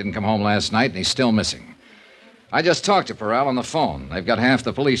 He didn't come home last night, and he's still missing. I just talked to Peral on the phone. They've got half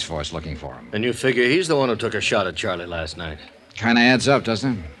the police force looking for him. And you figure he's the one who took a shot at Charlie last night? Kind of adds up,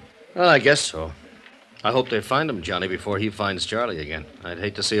 doesn't it? Well, I guess so. I hope they find him, Johnny, before he finds Charlie again. I'd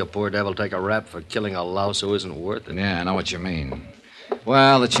hate to see a poor devil take a rap for killing a louse who isn't worth it. Yeah, I know what you mean.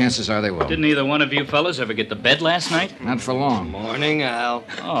 Well, the chances are they will. Didn't either one of you fellas ever get to bed last night? Not for long. Morning, Al.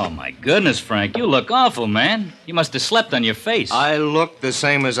 Oh, my goodness, Frank. You look awful, man. You must have slept on your face. I look the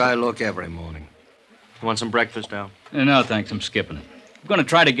same as I look every morning. You want some breakfast, Al? No, thanks. I'm skipping it. I'm going to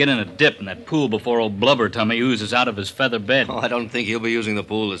try to get in a dip in that pool before old Blubber Tummy oozes out of his feather bed. Oh, I don't think he'll be using the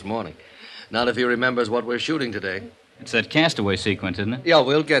pool this morning. Not if he remembers what we're shooting today. It's that castaway sequence, isn't it? Yeah,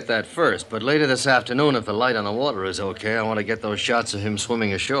 we'll get that first. But later this afternoon, if the light on the water is okay, I want to get those shots of him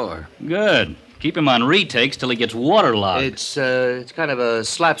swimming ashore. Good. Keep him on retakes till he gets waterlogged. It's kind of a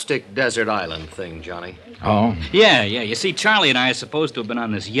slapstick desert island thing, Johnny. Oh? Yeah. You see, Charlie and I are supposed to have been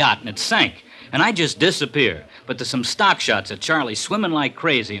on this yacht, and it sank. And I just disappear. But there's some stock shots of Charlie swimming like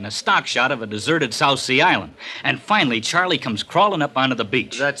crazy and a stock shot of a deserted South Sea island. And finally, Charlie comes crawling up onto the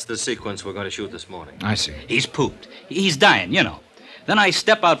beach. That's the sequence we're going to shoot this morning. I see. He's pooped. He's dying, you know. Then I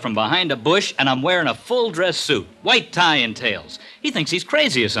step out from behind a bush, and I'm wearing a full-dress suit, white tie and tails. He thinks he's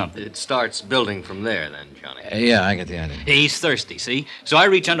crazy or something. It starts building from there, then, Johnny. Yeah, I get the idea. He's thirsty, see? So I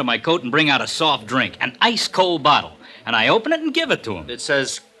reach under my coat and bring out a soft drink, an ice-cold bottle. And I open it and give it to him. It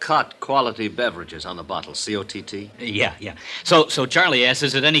says Cott Quality Beverages on the bottle, C-O-T-T. Yeah. So Charlie asks,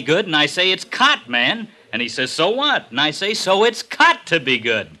 is it any good? And I say, it's Cott, man. And he says, so what? And I say, so it's Cott to be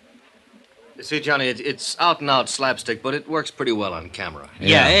good. See, Johnny, it's out-and-out slapstick, but it works pretty well on camera.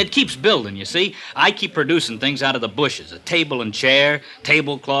 Yeah, it keeps building, you see. I keep producing things out of the bushes. A table and chair,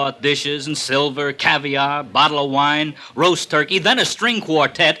 tablecloth, dishes and silver, caviar, bottle of wine, roast turkey, then a string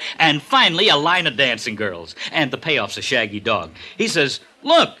quartet, and finally a line of dancing girls. And the payoff's a shaggy dog. He says,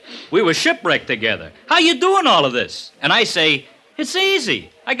 look, we were shipwrecked together. How you doing all of this? And I say, it's easy.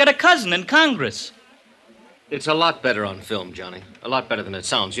 I got a cousin in Congress. It's a lot better on film, Johnny. A lot better than it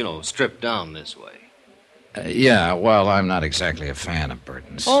sounds, stripped down this way. Yeah, well, I'm not exactly a fan of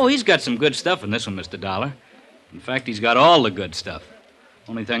Burton's. Oh, he's got some good stuff in this one, Mr. Dollar. In fact, he's got all the good stuff.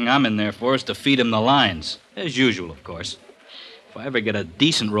 Only thing I'm in there for is to feed him the lines. As usual, of course. If I ever get a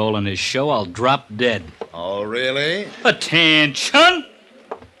decent role in his show, I'll drop dead. Oh, really? Attention!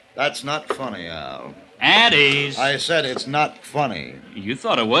 That's not funny, Al. At ease. I said it's not funny. You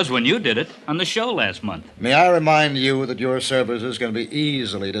thought it was when you did it on the show last month. May I remind you that your services can be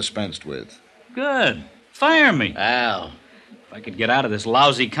easily dispensed with? Good. Fire me. Al. If I could get out of this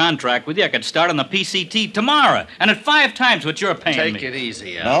lousy contract with you, I could start on the PCT tomorrow, and at 5 times what you're paying me. Take it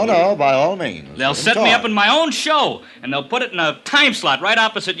easy, Al. No, by all means. They'll set me up in my own show, and they'll put it in a time slot right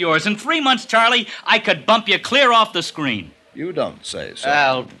opposite yours. In 3 months, Charlie, I could bump you clear off the screen. You don't say so.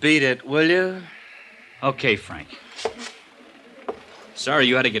 Al, beat it, will you? Okay, Frank. Sorry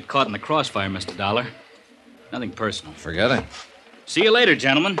you had to get caught in the crossfire, Mr. Dollar. Nothing personal. Forget it. See you later,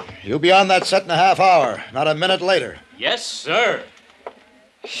 gentlemen. You'll be on that set in a half hour, not a minute later. Yes, sir.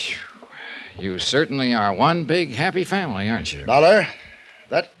 You certainly are one big happy family, aren't you? Dollar,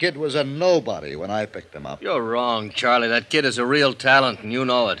 that kid was a nobody when I picked him up. You're wrong, Charlie. That kid is a real talent, and you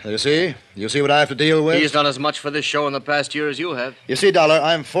know it. You see? You see what I have to deal with? He's done as much for this show in the past year as you have. You see, Dollar,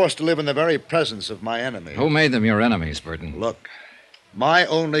 I'm forced to live in the very presence of my enemy. Who made them your enemies, Burton? Look, my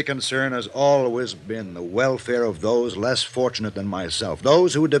only concern has always been the welfare of those less fortunate than myself,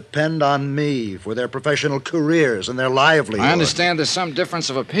 those who depend on me for their professional careers and their livelihood. I understand there's some difference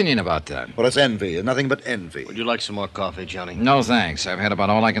of opinion about that. Well, it's envy, nothing but envy. Would you like some more coffee, Johnny? No, thanks. I've had about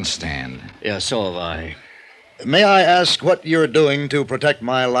all I can stand. Yeah, so have I. May I ask what you're doing to protect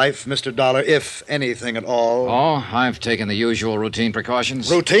my life, Mr. Dollar, if anything at all? Oh, I've taken the usual routine precautions.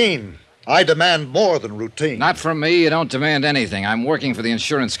 Routine? I demand more than routine. Not from me. You don't demand anything. I'm working for the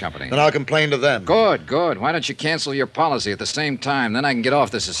insurance company. Then I'll complain to them. Good. Why don't you cancel your policy at the same time? Then I can get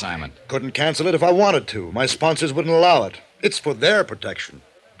off this assignment. Couldn't cancel it if I wanted to. My sponsors wouldn't allow it. It's for their protection,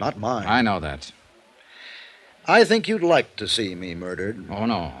 not mine. I know that. I think you'd like to see me murdered. Oh,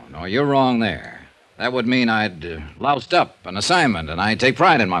 no, you're wrong there. That would mean I'd loused up an assignment, and I take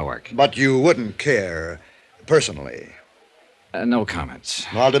pride in my work. But you wouldn't care personally. No comments.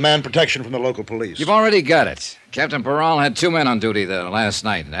 I'll demand protection from the local police. You've already got it. Captain Peral had 2 men on duty there last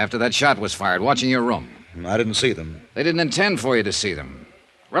night after that shot was fired, watching your room. I didn't see them. They didn't intend for you to see them.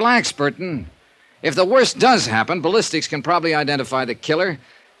 Relax, Burton. If the worst does happen, ballistics can probably identify the killer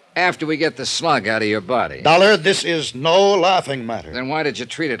after we get the slug out of your body. Dollar, this is no laughing matter. Then why did you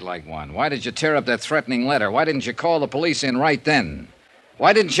treat it like one? Why did you tear up that threatening letter? Why didn't you call the police in right then?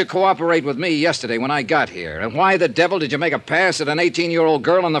 Why didn't you cooperate with me yesterday when I got here? And why the devil did you make a pass at an 18-year-old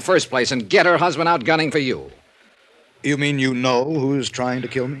girl in the first place and get her husband out gunning for you? You mean you know who's trying to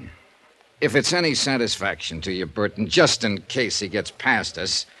kill me? If it's any satisfaction to you, Burton, just in case he gets past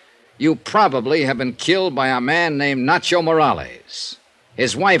us, you probably have been killed by a man named Nacho Morales.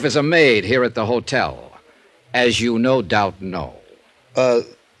 His wife is a maid here at the hotel, as you no doubt know.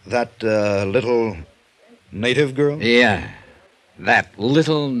 That little native girl? Yeah. That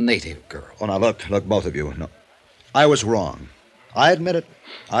little native girl. Oh, now, look, both of you. No, I was wrong. I admit it.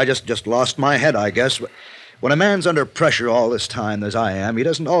 I just lost my head, I guess. When a man's under pressure all this time, as I am, he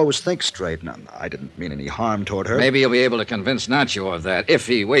doesn't always think straight. Now, I didn't mean any harm toward her. Maybe you'll be able to convince Nacho of that, if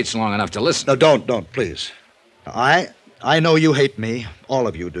he waits long enough to listen. No, don't, please. I know you hate me. All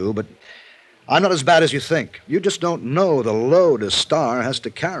of you do, but I'm not as bad as you think. You just don't know the load a star has to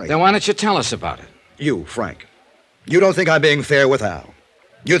carry. Then why don't you tell us about it? You, Frank. You don't think I'm being fair with Al.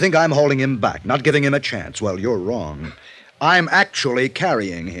 You think I'm holding him back, not giving him a chance. Well, you're wrong. I'm actually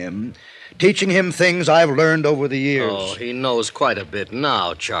carrying him, teaching him things I've learned over the years. Oh, he knows quite a bit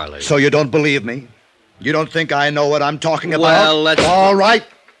now, Charlie. So you don't believe me? You don't think I know what I'm talking about? Well, let's... All right,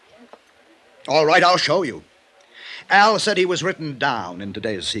 I'll show you. Al said he was written down in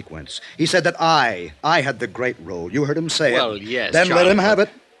today's sequence. He said that I had the great role. You heard him say it. Well, yes, Then Charlie, let him have it.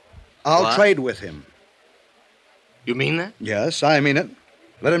 I'll What? trade with him. You mean that? Yes, I mean it.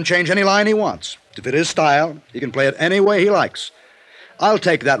 Let him change any line he wants. To fit his style, he can play it any way he likes. I'll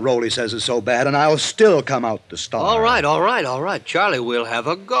take that role he says is so bad, and I'll still come out the star. All right. Charlie, we'll have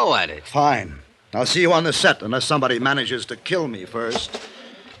a go at it. Fine. I'll see you on the set unless somebody manages to kill me first.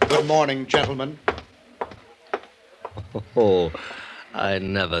 Good morning, gentlemen. Oh, I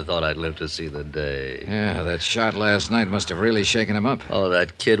never thought I'd live to see the day. Yeah, that shot last night must have really shaken him up. Oh,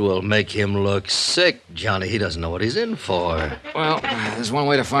 that kid will make him look sick, Johnny. He doesn't know what he's in for. Well, there's one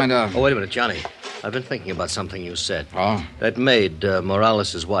way to find out. Oh, wait a minute, Johnny. I've been thinking about something you said. Oh? That maid,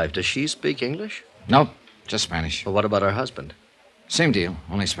 Morales' wife, does she speak English? Nope, just Spanish. Well, what about her husband? Same deal,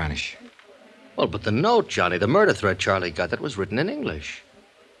 only Spanish. Well, but the note, Johnny, the murder threat Charlie got, that was written in English.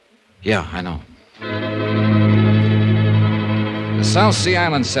 Yeah, I know. The South Sea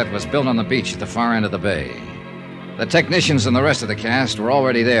Island set was built on the beach at the far end of the bay. The technicians and the rest of the cast were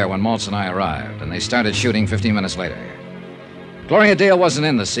already there when Maltz and I arrived, and they started shooting 15 minutes later. Gloria Dale wasn't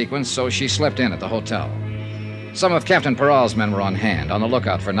in the sequence, so she slept in at the hotel. Some of Captain Peral's men were on hand, on the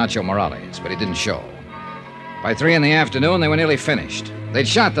lookout for Nacho Morales, but he didn't show. By 3 in the afternoon, they were nearly finished. They'd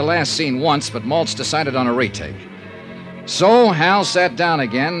shot the last scene once, but Maltz decided on a retake. So Hal sat down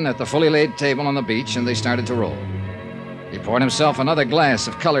again at the fully laid table on the beach, and they started to roll. He poured himself another glass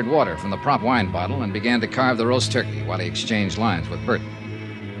of colored water from the prop wine bottle and began to carve the roast turkey while he exchanged lines with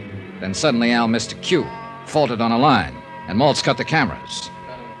Burton. Then suddenly Al missed a cue, faltered on a line, and Maltz cut the cameras.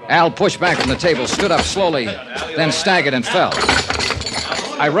 Al pushed back from the table, stood up slowly, then staggered and fell.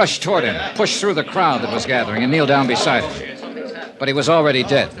 I rushed toward him, pushed through the crowd that was gathering, and kneeled down beside him. But he was already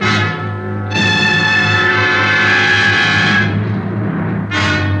dead.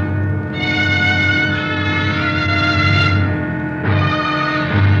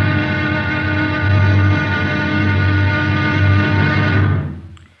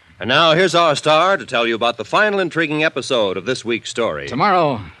 And now here's our star to tell you about the final intriguing episode of this week's story.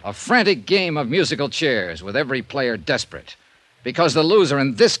 Tomorrow, a frantic game of musical chairs with every player desperate. Because the loser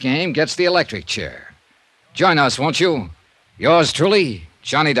in this game gets the electric chair. Join us, won't you? Yours truly,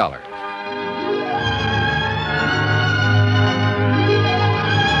 Johnny Dollar.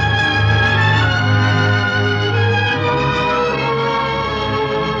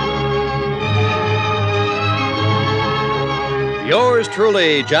 Yours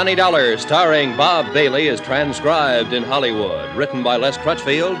truly, Johnny Dollar, starring Bob Bailey, is transcribed in Hollywood. Written by Les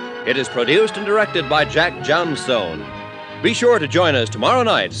Crutchfield, it is produced and directed by Jack Johnstone. Be sure to join us tomorrow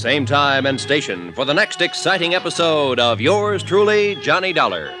night, same time and station, for the next exciting episode of Yours truly, Johnny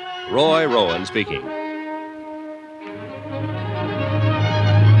Dollar. Roy Rowan speaking.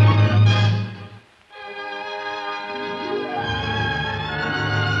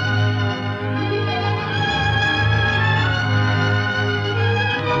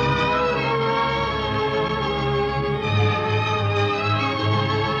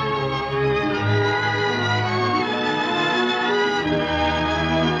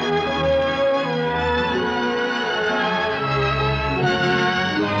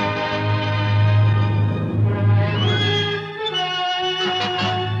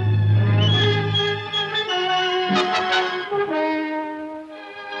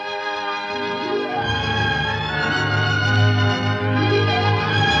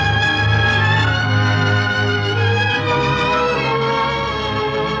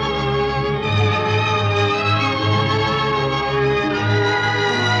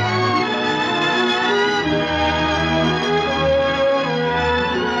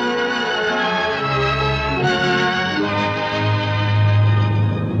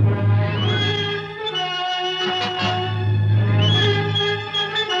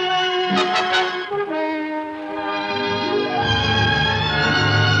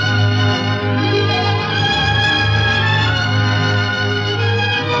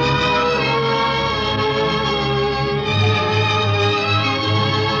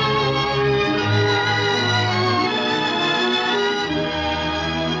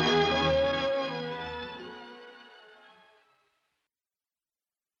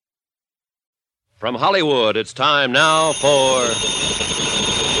 From Hollywood, it's time now for...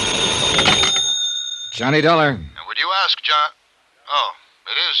 Johnny Dollar. Would you ask John... Oh,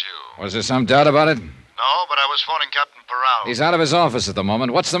 it is you. Was there some doubt about it? No, but I was phoning Captain Peral. He's out of his office at the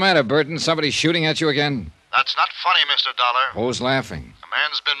moment. What's the matter, Burton? Somebody shooting at you again? That's not funny, Mr. Dollar. Who's laughing? A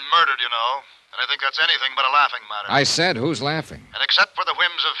man's been murdered, you know. And I think that's anything but a laughing matter. I said, who's laughing? And except for the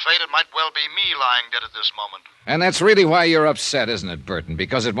whims of fate, it might well be me lying dead at this moment. And that's really why you're upset, isn't it, Burton?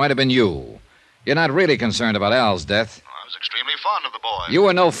 Because it might have been you. You're not really concerned about Al's death. I was extremely fond of the boy. You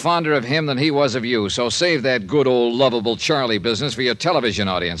were no fonder of him than he was of you, so save that good old lovable Charlie business for your television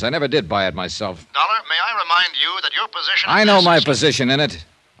audience. I never did buy it myself. Dollar, may I remind you that your position... I know my position in it.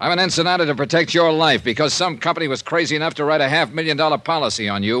 I'm in Ensenada to protect your life because some company was crazy enough to write a $500,000 policy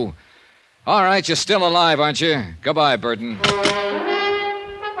on you. All right, you're still alive, aren't you? Goodbye, Burton.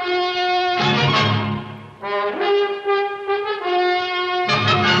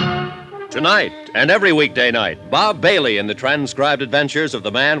 Tonight and every weekday night, Bob Bailey in the transcribed adventures of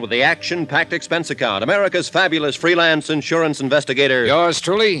the man with the action-packed expense account, America's fabulous freelance insurance investigator. Yours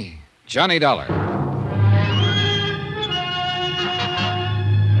truly, Johnny Dollar.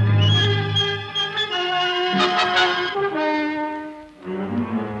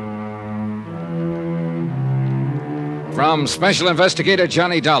 From Special Investigator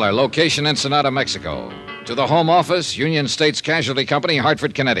Johnny Dollar, location Ensenada, Mexico, to the Home Office, Union States Casualty Company,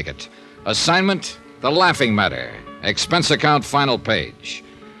 Hartford, Connecticut. Assignment, The Laughing Matter. Expense account, final page.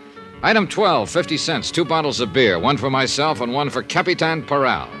 Item 12, 50 cents, 2 bottles of beer, one for myself and one for Capitan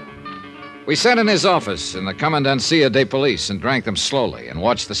Parral. We sat in his office in the Comandancia de Police and drank them slowly and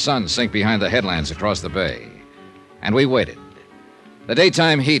watched the sun sink behind the headlands across the bay. And we waited. The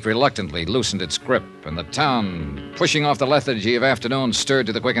daytime heat reluctantly loosened its grip, and the town, pushing off the lethargy of afternoon, stirred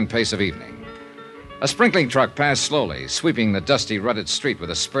to the quickened pace of evening. A sprinkling truck passed slowly, sweeping the dusty, rutted street with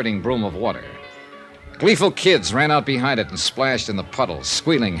a spurting broom of water. Gleeful kids ran out behind it and splashed in the puddles,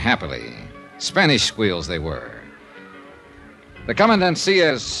 squealing happily. Spanish squeals they were. The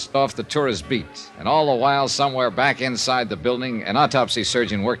Comandancia off the tourist beat, and all the while, somewhere back inside the building, an autopsy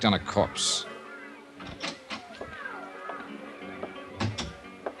surgeon worked on a corpse.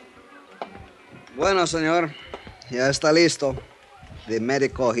 Bueno, señor. Ya está listo. The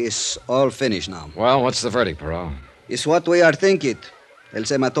medical is all finished now. Well, what's the verdict, Perot? It's what we are thinking. Él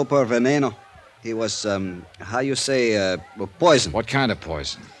se mató por veneno. He was, how you say, poison. What kind of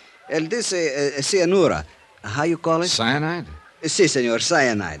poison? Él dice cianura. How you call it? Cyanide? Si, señor,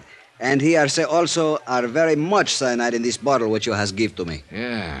 cyanide. And he say also are very much cyanide in this bottle which you has give to me.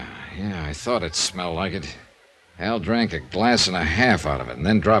 Yeah, I thought it smelled like it. Al drank a glass and a half out of it and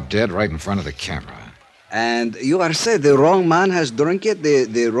then dropped dead right in front of the camera. And you are say the wrong man has drunk it,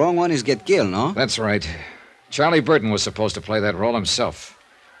 the wrong one is get killed, no? That's right. Charlie Burton was supposed to play that role himself.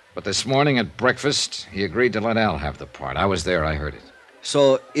 But this morning at breakfast, he agreed to let Al have the part. I was there, I heard it.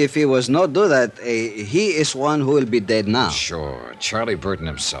 So if he was not do that, he is one who will be dead now. Sure, Charlie Burton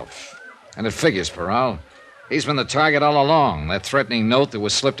himself. And it figures, Parral. He's been the target all along. That threatening note that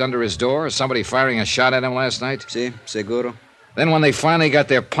was slipped under his door, somebody firing a shot at him last night. Si, seguro. Then when they finally got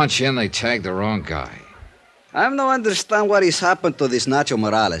their punch in, they tagged the wrong guy. I don't understand what has happened to this Nacho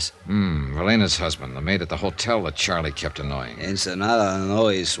Morales. Velena's husband, the maid at the hotel that Charlie kept annoying. Ensenada, no,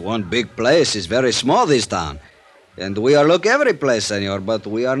 is one big place. It's very small, this town. And we are look every place, senor, but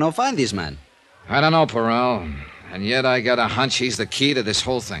we are no find this man. I don't know, Parral. And yet I got a hunch he's the key to this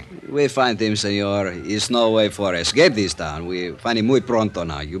whole thing. We find him, senor. There's no way for escape this town. We find him muy pronto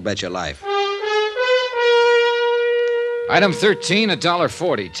now. You bet your life. Item 13,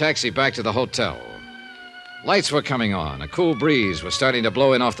 $1.40. Taxi back to the hotel. Lights were coming on. A cool breeze was starting to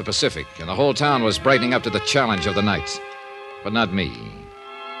blow in off the Pacific, and the whole town was brightening up to the challenge of the night. But not me.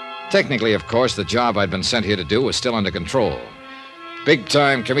 Technically, of course, the job I'd been sent here to do was still under control.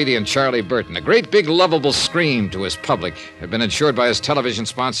 Big-time comedian Charlie Burton, a great big lovable scream to his public, had been insured by his television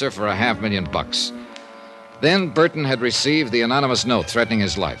sponsor for $500,000. Then Burton had received the anonymous note threatening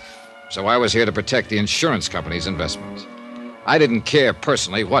his life, so I was here to protect the insurance company's investment. I didn't care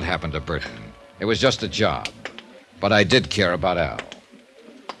personally what happened to Burton. It was just a job. But I did care about Al.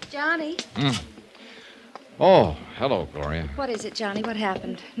 Johnny? Oh, hello, Gloria. What is it, Johnny? What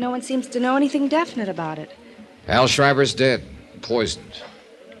happened? No one seems to know anything definite about it. Al Schreiber's dead. Poisoned.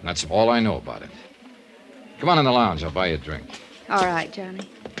 That's all I know about it. Come on in the lounge. I'll buy you a drink. All right, Johnny.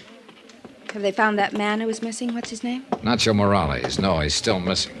 Have they found that man who was missing? What's his name? Nacho Morales. No, he's still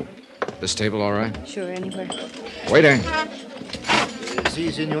missing. This table all right? Sure, anywhere. Waiter.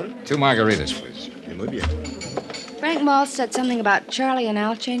 Si, senor. 2 margaritas, please. Muy bien. Frank Maltz said something about Charlie and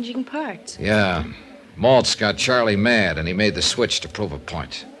Al changing parts. Yeah. Maltz got Charlie mad, and he made the switch to prove a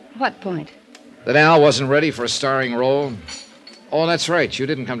point. What point? That Al wasn't ready for a starring role. Oh, that's right. You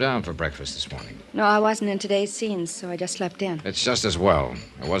didn't come down for breakfast this morning. No, I wasn't in today's scenes, so I just slept in. It's just as well.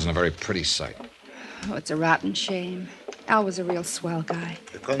 It wasn't a very pretty sight. Oh, it's a rotten shame. Al was a real swell guy.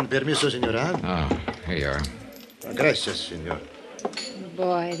 Con permiso, señora. Oh, here you are. Gracias, senor.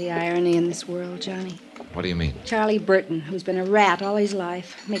 Boy, the irony in this world, Johnny. What do you mean? Charlie Burton, who's been a rat all his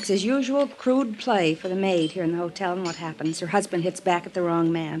life, makes his usual crude play for the maid here in the hotel, and what happens? Her husband hits back at the wrong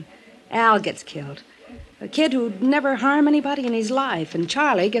man. Al gets killed. A kid who'd never harm anybody in his life, and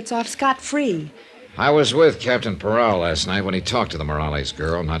Charlie gets off scot-free. I was with Captain Parral last night when he talked to the Morales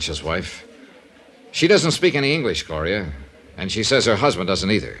girl, Nacho's wife. She doesn't speak any English, Gloria. And she says her husband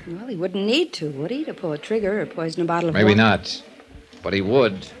doesn't either. Well, he wouldn't need to, would he, to pull a trigger or poison a bottle of Maybe water? not. But he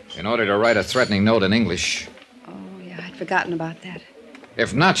would, in order to write a threatening note in English. Oh, yeah, I'd forgotten about that.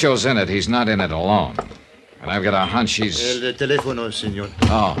 If Nacho's in it, he's not in it alone. And I've got a hunch he's... El teléfono, señor.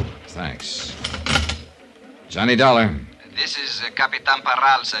 Oh, thanks. Johnny Dollar. This is Capitan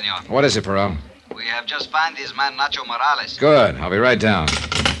Parral, senor. What is it, Perot? We have just found his man, Nacho Morales. Good. I'll be right down.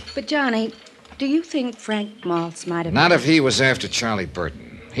 But, Johnny, do you think Frank Maltz might have... Not if he was after Charlie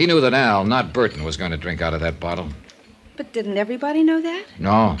Burton. He knew that Al, not Burton, was going to drink out of that bottle. But didn't everybody know that?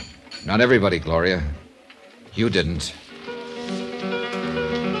 No, not everybody, Gloria. You didn't.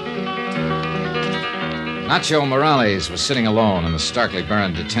 Nacho Morales was sitting alone in the starkly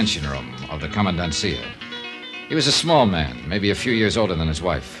barren detention room of the Commandancia. He was a small man, maybe a few years older than his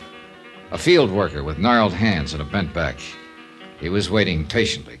wife. A field worker with gnarled hands and a bent back. He was waiting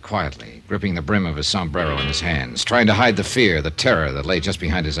patiently, quietly, gripping the brim of his sombrero in his hands, trying to hide the fear, the terror that lay just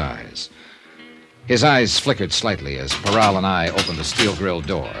behind his eyes. His eyes flickered slightly as Parral and I opened the steel-grilled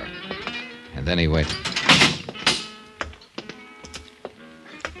door. And then he waited.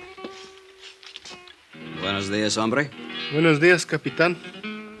 Buenos días, hombre. Buenos días, capitán.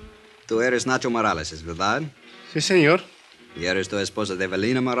 Tú eres Nacho Morales, ¿es verdad? Sí, señor. ¿Y eres tu esposa de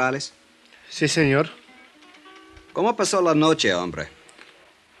Evelina Morales? Sí, señor. ¿Cómo pasó la noche, hombre?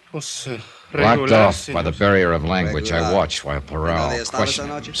 Pues, Blocked regular, off by the señor. barrier of language, I Regular. watched while Parral ¿Dónde estabas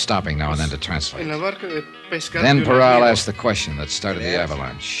questioned anoche? him, stopping now and then to En translate. la barca de pescar. Then de un Parral amigo. asked the question that started the Yes.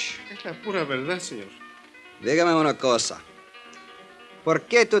 avalanche. Es la pura verdad, señor. Dígame una cosa. ¿Por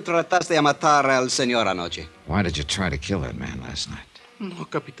qué tú trataste de matar al señor anoche? Why did you try to kill that man last night? No,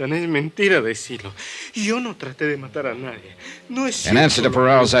 capitán, es mentira decirlo. Yo no traté de matar a nadie. No es In cierto answer to lo que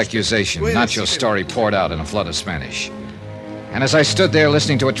Parral's usted accusation, puede Nacho's decir. story poured out in a flood of Spanish. And as I stood there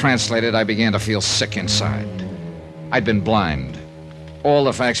listening to it translated, I began to feel sick inside. I'd been blind. All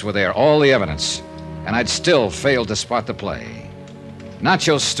the facts were there, all the evidence, and I'd still failed to spot the play.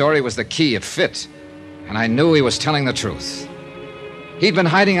 Nacho's story was the key. It fit, and I knew he was telling the truth. He'd been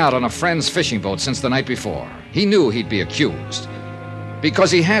hiding out on a friend's fishing boat since the night before. He knew he'd be accused.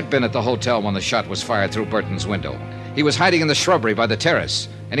 Because he had been at the hotel when the shot was fired through Burton's window. He was hiding in the shrubbery by the terrace,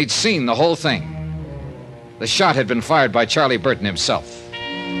 and he'd seen the whole thing. The shot had been fired by Charlie Burton himself.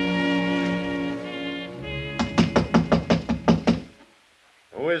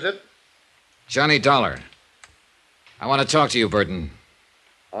 Who is it? Johnny Dollar. I want to talk to you, Burton.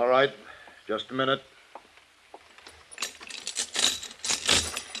 All right. Just a minute.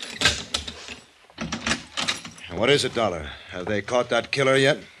 What is it, Dollar? Have they caught that killer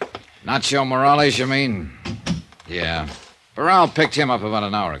yet? Nacho Morales, you mean? Yeah. Parral picked him up about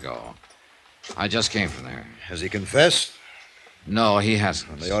an hour ago. I just came from there. Has he confessed? No, he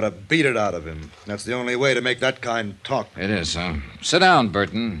hasn't. They ought to beat it out of him. That's the only way to make that kind talk. It is, huh? Sit down,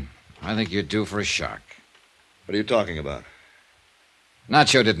 Burton. I think you're due for a shock. What are you talking about?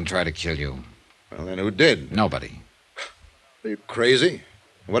 Nacho didn't try to kill you. Well, then who did? Nobody. Are you crazy?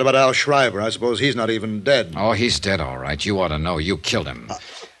 What about Al Schreiber? I suppose he's not even dead. Oh, he's dead, all right. You ought to know. You killed him.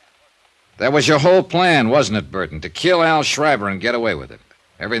 That was your whole plan, wasn't it, Burton? To kill Al Schreiber and get away with it.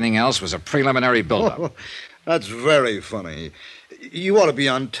 Everything else was a preliminary buildup. Oh, that's very funny. You ought to be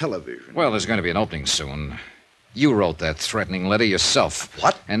on television. Well, there's going to be an opening soon. You wrote that threatening letter yourself.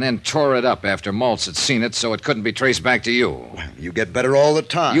 What? And then tore it up after Maltz had seen it so it couldn't be traced back to you. You get better all the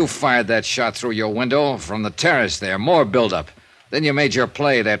time. You fired that shot through your window from the terrace there. More buildup. Then you made your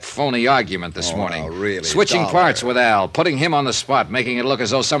play, that phony argument this morning. Now, really, Switching Dollar. parts with Al, putting him on the spot, making it look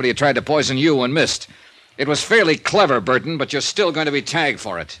as though somebody had tried to poison you and missed. It was fairly clever, Burton, but you're still going to be tagged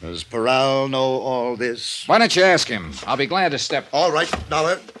for it. Does Parral know all this? Why don't you ask him? I'll be glad to step... All right,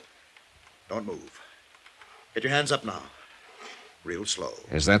 Dollar. Don't move. Get your hands up now. Real slow.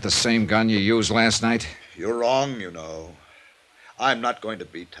 Is that the same gun you used last night? You're wrong, you know. I'm not going to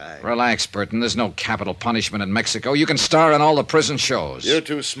be tagged. Relax, Burton. There's no capital punishment in Mexico. You can star in all the prison shows. You're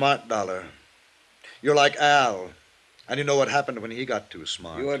too smart, Dollar. You're like Al. And you know what happened when he got too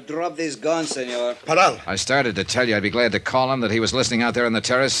smart. You would drop this gun, senor. Parral. I started to tell you I'd be glad to call him that he was listening out there on the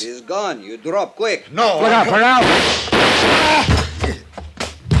terrace. He's gone. You drop quick. No. Look out, Parral!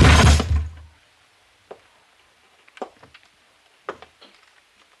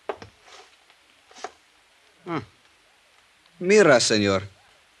 Mira, senor.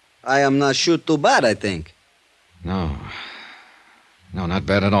 I am not shoot too bad, I think. No. No, not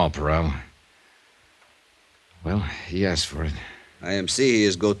bad at all, Parral. Well, he asked for it. I am see he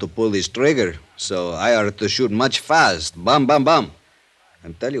is go to pull his trigger, so I are to shoot much fast. Bam, bam, bam.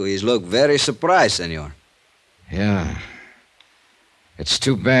 I tell you, he's look very surprised, senor. Yeah. It's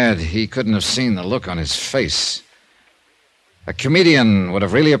too bad he couldn't have seen the look on his face. A comedian would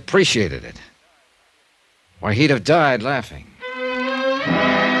have really appreciated it. Why, he'd have died laughing.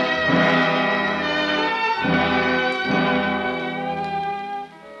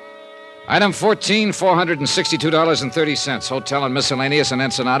 Item 14, $462.30. Hotel and miscellaneous in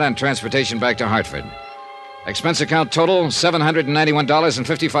Ensenada and transportation back to Hartford. Expense account total,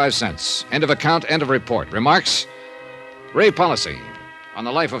 $791.55. End of account, end of report. Remarks? Ray policy on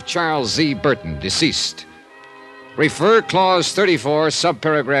the life of Charles Z. Burton, deceased. Refer clause 34,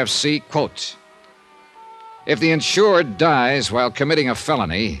 subparagraph C, quote. If the insured dies while committing a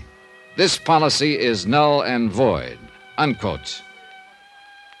felony, this policy is null and void, unquote.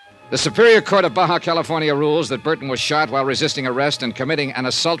 The Superior Court of Baja California rules that Burton was shot while resisting arrest and committing an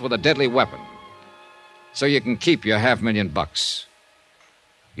assault with a deadly weapon. So you can keep your $500,000.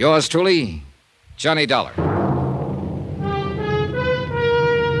 Yours truly, Johnny Dollar.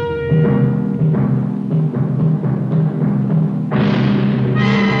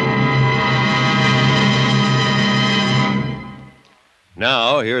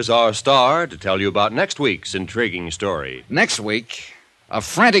 Now, here's our star to tell you about next week's intriguing story. Next week, a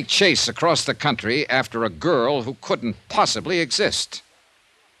frantic chase across the country after a girl who couldn't possibly exist.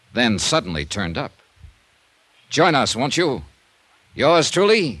 Then suddenly turned up. Join us, won't you? Yours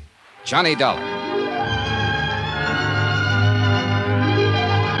truly, Johnny Dollar.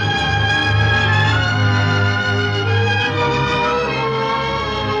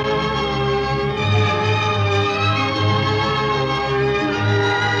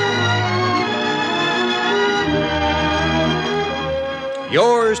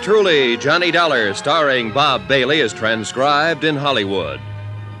 Yours truly, Johnny Dollar, starring Bob Bailey, is transcribed in Hollywood.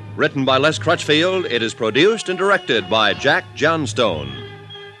 Written by Les Crutchfield, it is produced and directed by Jack Johnstone.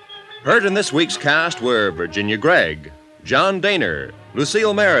 Heard in this week's cast were Virginia Gregg, John Dehner,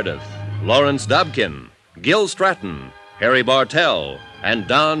 Lucille Meredith, Lawrence Dobkin, Gil Stratton, Harry Bartell, and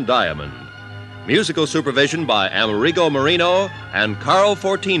Don Diamond. Musical supervision by Amerigo Marino and Carl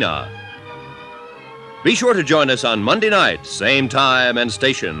Fortina. Be sure to join us on Monday night, same time and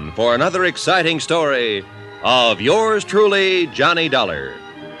station, for another exciting story of yours truly, Johnny Dollar.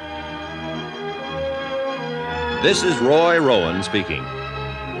 This is Roy Rowan speaking.